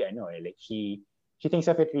really like she thinks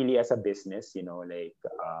of it really as a business,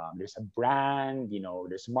 there's a brand,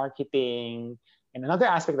 there's marketing. And another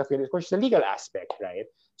aspect of it, of course, the legal aspect, right?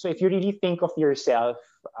 So if you really think of yourself,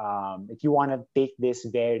 if you want to take this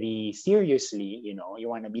very seriously, you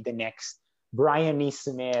want to be the next Brian E.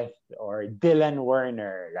 Smith or Dylan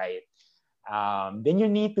Werner, right? Then you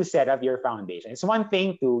need to set up your foundation. It's one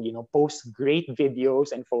thing to, post great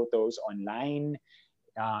videos and photos online.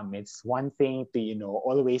 It's one thing to,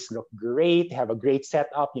 always look great, have a great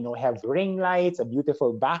setup, have ring lights, a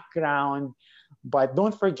beautiful background. But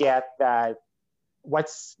don't forget that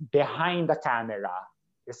what's behind the camera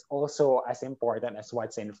is also as important as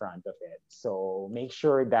what's in front of it. So make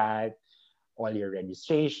sure that all your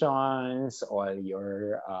registrations, all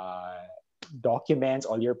your documents,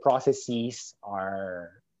 all your processes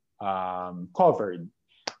are covered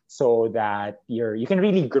so that you can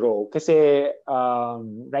really grow. Because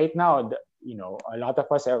right now, a lot of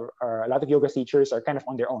us a lot of yoga teachers are kind of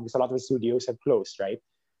on their own because a lot of the studios have closed, right?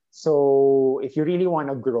 So if you really want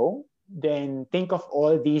to grow, then think of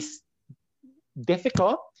all these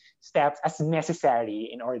difficult steps as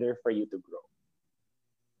necessary in order for you to grow.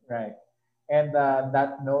 Right. And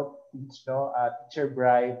that note, Teacher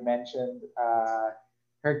Bry mentioned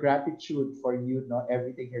her gratitude for you.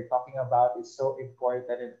 Everything you're talking about is so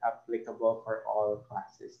important and applicable for all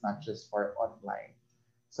classes, not just for online.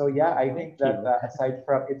 So yeah, I think that aside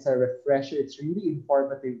from it's a refresher, it's really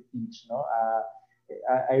informative teach.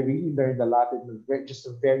 I really learned a lot in just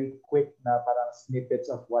a very quick parang snippets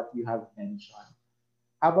of what you have mentioned.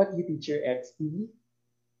 How about you, Teacher XT?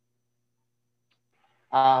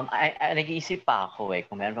 Nag-iisip pa ako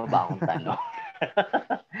kung meron pa ba akong tanong.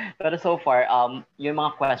 Pero so far, yung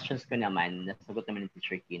mga questions ko naman, nasagot naman ni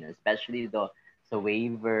Teacher Kino, especially sa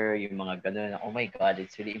waiver, yung mga ganun, oh my God,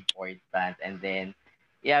 it's really important. And then,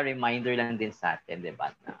 reminder lang din sa atin, di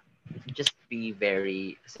ba, na just be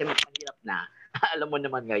very, kasi mahirap na. Alam mo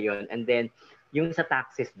naman ngayon. And then, yung sa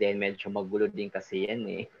taxes din, medyo magulo din kasi yan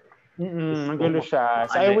magulo siya.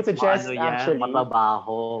 So I would suggest actually,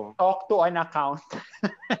 matabaho. Talk to an accountant.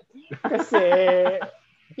 Kasi,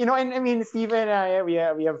 and I mean, Steven and I, we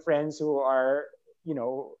have friends who are,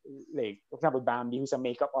 like, for example, Bambi, who's a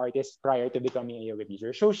makeup artist prior to becoming a yoga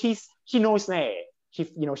teacher. So she knows na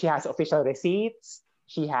she has official receipts.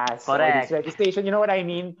 She has all this registration. You know what I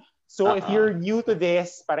mean? So if you're new to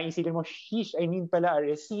this, parang isipin mo, sheesh, I need pala a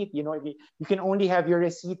receipt. You can only have your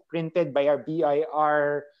receipt printed by our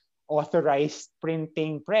BIR authorized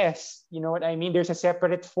printing press. You know what I mean? There's a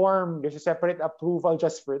separate form, there's a separate approval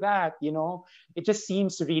just for that. It just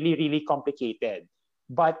seems really, really complicated.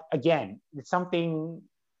 But again, it's something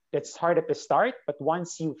that's hard at the start, but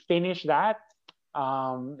once you finish that,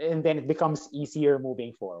 and then it becomes easier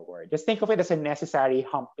moving forward. Just think of it as a necessary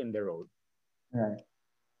hump in the road. Right.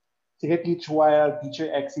 Sige, Teach, while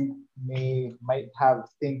Teacher Exie might have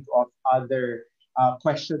think of other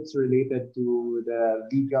questions related to the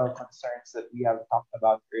legal concerns that we have talked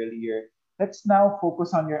about earlier, let's now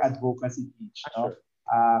focus on your advocacy, Teach. No? Sure.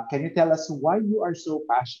 Can you tell us why you are so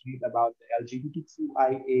passionate about the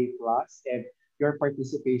LGBTQIA plus and your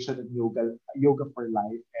participation in Yoga for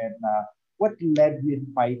Life, and what led you in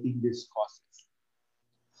fighting these causes?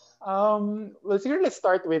 Well, so let's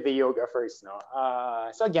start with the yoga first, no?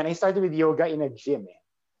 So again, I started with yoga in a gym.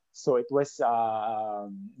 So it was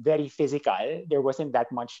very physical. There wasn't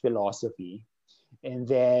that much philosophy. And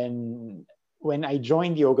then when I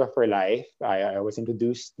joined Yoga for Life, I was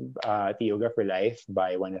introduced to Yoga for Life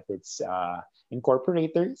by one of its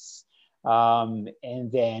incorporators.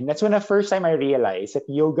 And then that's when the first time I realized that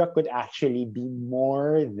yoga could actually be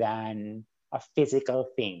more than a physical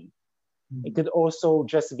thing. It could also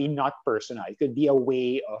just be not personal. It could be a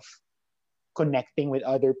way of connecting with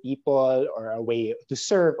other people or a way to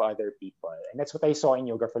serve other people. And that's what I saw in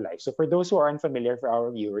Yoga for Life. So for those who are unfamiliar, for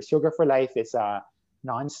our viewers, Yoga for Life is a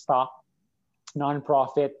non-stock,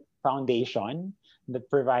 non-profit foundation that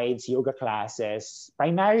provides yoga classes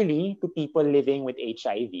primarily to people living with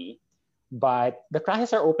HIV, but the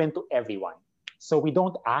classes are open to everyone. So we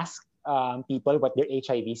don't ask people what their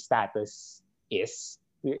HIV status is.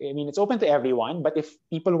 I mean, it's open to everyone, but if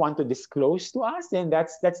people want to disclose to us, then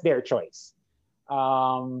that's their choice.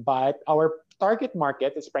 But our target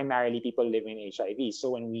market is primarily people living in HIV.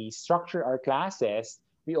 So when we structure our classes,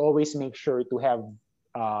 we always make sure to have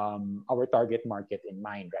our target market in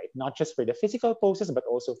mind, right? Not just for the physical poses, but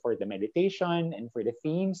also for the meditation and for the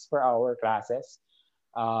themes for our classes.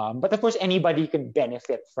 But of course, anybody can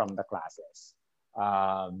benefit from the classes.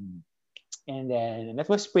 And then that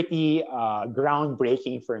was pretty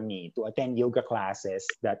groundbreaking for me to attend yoga classes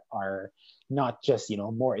that are not just,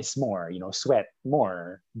 more is more, sweat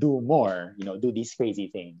more, do these crazy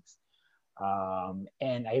things.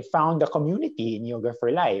 And I found a community in Yoga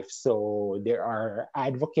for Life. So there are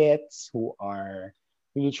advocates who are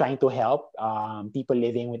really trying to help people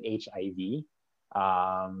living with HIV.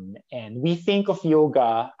 And we think of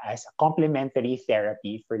yoga as a complementary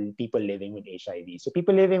therapy for people living with HIV. So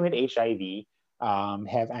people living with HIV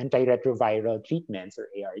have antiretroviral treatments, or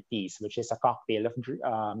ARTs, which is a cocktail of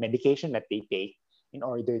medication that they take in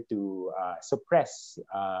order to suppress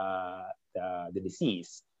the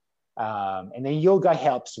disease. And then yoga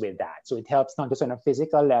helps with that. So it helps not just on a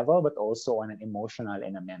physical level, but also on an emotional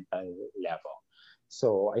and a mental level.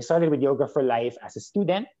 So I started with Yoga for Life as a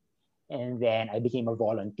student. And then I became a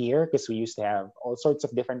volunteer because we used to have all sorts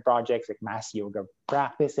of different projects like mass yoga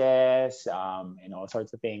practices and all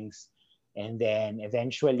sorts of things. And then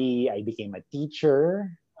eventually I became a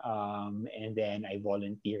teacher. And then I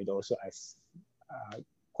volunteered also as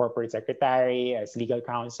corporate secretary, as legal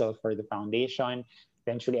counsel for the foundation.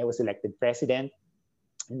 Eventually I was elected president.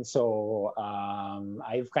 And so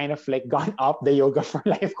I've kind of like gone up the Yoga for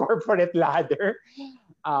Life corporate ladder.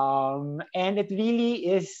 And it really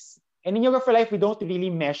is. And in Yoga for Life, we don't really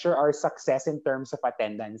measure our success in terms of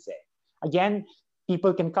attendance. Again,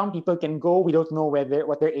 people can come, people can go. We don't know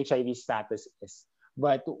what their HIV status is.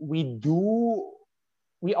 But we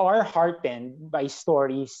are heartened by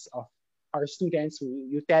stories of our students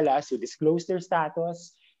who tell us, who disclose their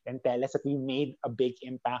status and tell us that we made a big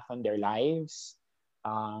impact on their lives.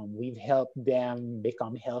 We've helped them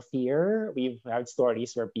become healthier. We've had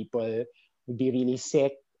stories where people would be really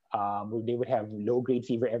sick. They would have low-grade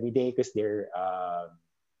fever every day because their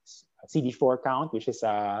CD4 count, which is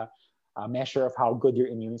a measure of how good your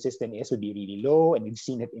immune system is, would be really low, and we've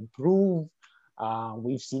seen it improve.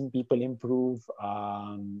 We've seen people improve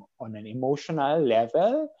on an emotional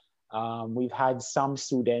level. We've had some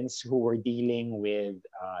students who were dealing with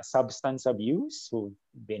substance abuse who've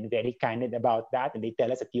been very candid about that, and they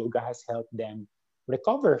tell us that yoga has helped them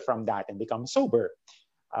recover from that and become sober.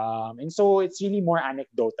 And so it's really more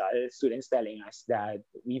anecdotal, students telling us that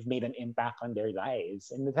we've made an impact on their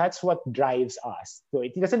lives. And that's what drives us. So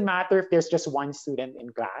it doesn't matter if there's just one student in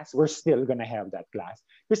class, we're still going to have that class.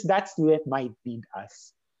 Because that student might need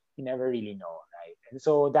us. You never really know, right? And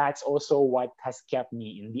so that's also what has kept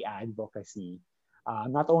me in the advocacy.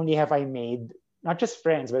 Not only have I made not just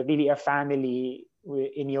friends, but really a family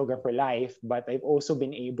in Yoga for Life, but I've also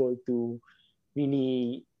been able to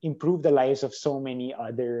really improve the lives of so many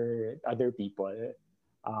other people,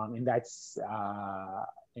 and that's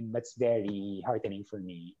very heartening for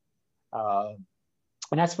me. Um,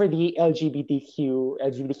 and as for the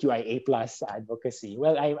LGBTQIA plus advocacy,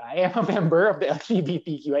 well, I am a member of the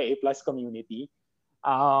LGBTQIA plus community,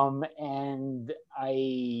 and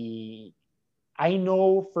I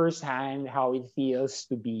know firsthand how it feels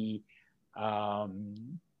to be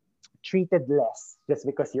um, treated less just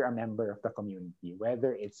because you're a member of the community,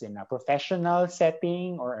 whether it's in a professional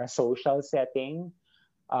setting or a social setting.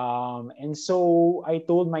 And so I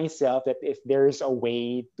told myself that if there's a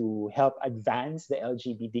way to help advance the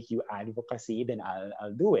LGBTQ advocacy, then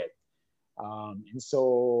I'll do it. And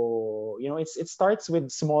so it starts with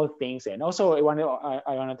small things. And also I want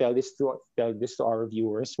to tell this to our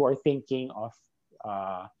viewers who are thinking of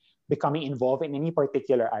uh, becoming involved in any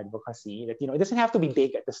particular advocacy, that it doesn't have to be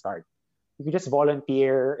big at the start. You can just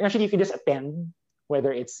volunteer. Actually, you can just attend,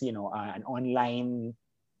 whether it's an online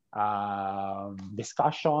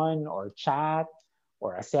discussion or chat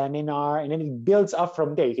or a seminar, and then it builds up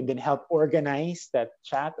from there. You can then help organize that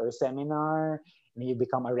chat or seminar, and you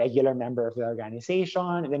become a regular member of the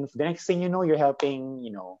organization. And then the next thing you know, you're helping,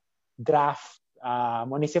 draft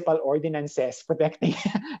municipal ordinances protecting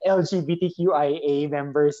LGBTQIA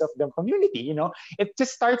members of the community. It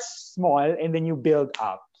just starts small and then you build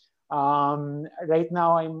up. Right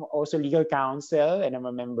now, I'm also legal counsel and I'm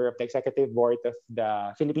a member of the executive board of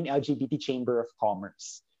the Philippine LGBT Chamber of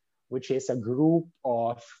Commerce, which is a group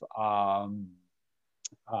of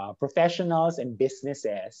professionals and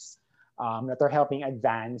businesses that are helping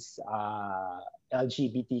advance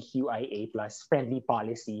LGBTQIA plus friendly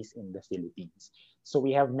policies in the Philippines. So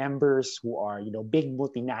we have members who are, big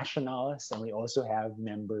multinationals, and we also have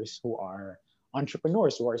members who are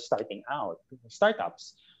entrepreneurs who are starting out,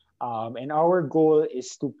 startups. And our goal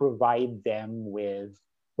is to provide them with,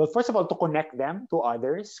 well, first of all, to connect them to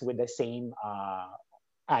others with the same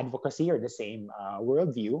advocacy or the same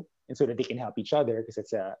worldview, and so that they can help each other, because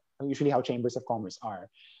it's usually how chambers of commerce are.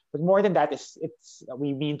 But more than that,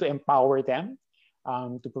 we mean to empower them,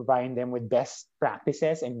 to provide them with best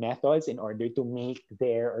practices and methods in order to make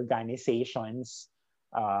their organizations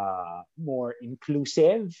more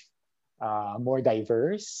inclusive, more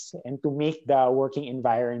diverse, and to make the working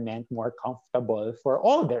environment more comfortable for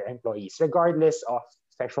all their employees, regardless of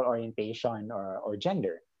sexual orientation or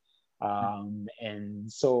gender.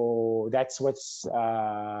 And so that's what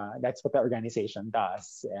the organization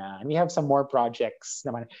does. And we have some more projects.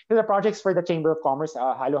 The projects for the Chamber of Commerce,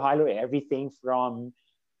 halo-halo, everything from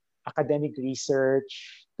academic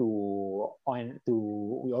research we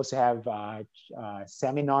also have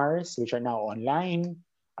seminars which are now online.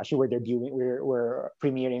 Actually, we're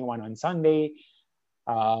premiering one on Sunday.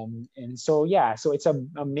 And so so it's a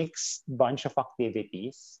mixed bunch of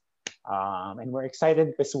activities. And we're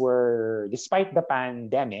excited because despite the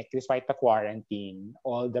pandemic, despite the quarantine,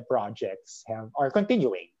 all the projects are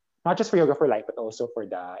continuing, not just for Yoga for Life, but also for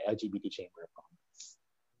the LGBT Chamber of Commerce.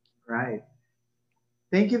 Right.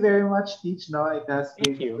 Thank you very much, Teach. No, it has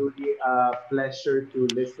been Thank you. truly a pleasure to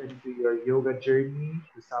listen to your yoga journey,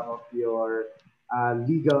 to some of your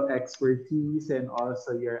legal expertise, and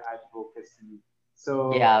also your advocacy.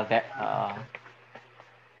 So Yeah, sige.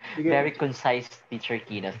 very concise, Teacher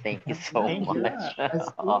Kino. Thank you so Thank you. much. That's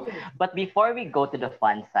good. But before we go to the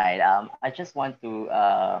fun side, I just want to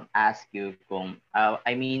ask you to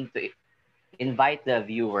invite the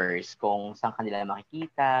viewers kung saan kanila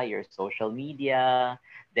makikita, your social media.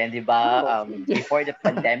 Then, di ba, before the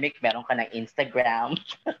pandemic, meron ka ng Instagram.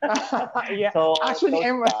 Yeah. So, Actually,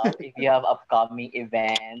 if you have upcoming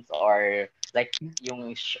events or like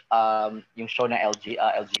yung show na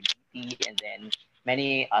LGBT, and then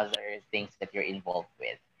many other things that you're involved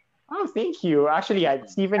with. Oh, thank you. Actually,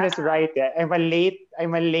 Stephen is right. I'm a late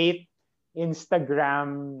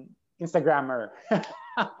Instagrammer.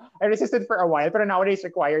 I resisted for a while, but nowadays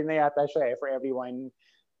required na yata siya for everyone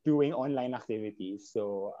doing online activities.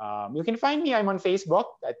 So you can find me. I'm on Facebook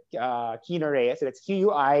at Kino Reyes. That's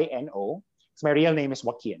Quino. So my real name is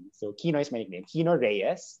Joaquin. So Kino is my nickname. Kino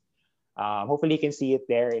Reyes. Hopefully you can see it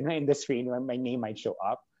there in the screen where my name might show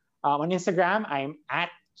up. On Instagram, I'm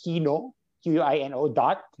at Quino,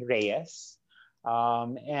 Quino.Reyes.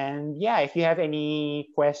 And yeah, if you have any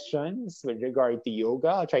questions with regard to yoga,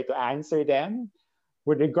 I'll try to answer them.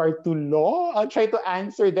 With regard to law, I'll try to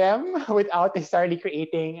answer them without necessarily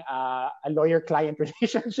creating a lawyer-client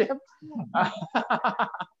relationship.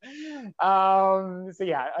 So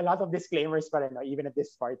yeah, a lot of disclaimers, but even at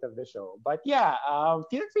this part of the show. But yeah,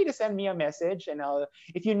 feel free to send me a message, and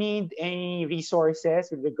if you need any resources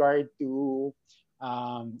with regard to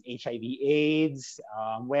HIV/AIDS,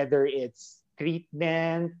 whether it's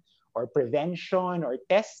treatment or prevention or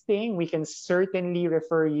testing, we can certainly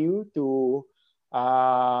refer you to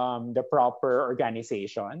the proper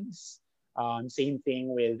organizations. Same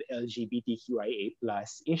thing with LGBTQIA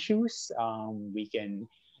plus issues. We can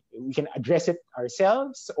address it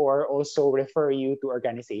ourselves or also refer you to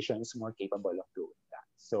organizations more capable of doing that.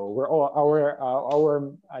 So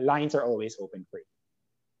our lines are always open for you.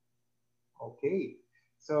 Okay.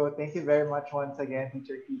 So thank you very much once again,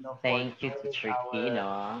 Teacher Kino, for Thank you, joining Teacher our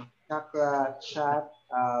Kino. Chakra Chat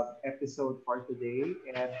episode for today.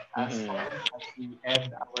 And as Mm-mm. always, as we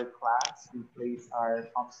end our class, we place our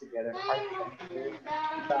palms together, heart center. We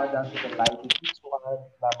bow down to the light in each one.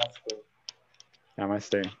 Namaste.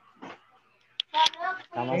 Namaste.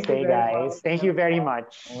 Thank you Namaste, very much, guys. Thank you very everyone.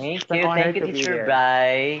 much. Thank It's an you. honor Thank you, to be Teacher here.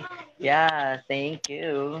 Bry. Yeah, thank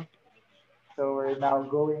you. So we're now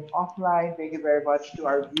going offline. Thank you very much to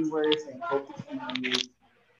our viewers and hope to see you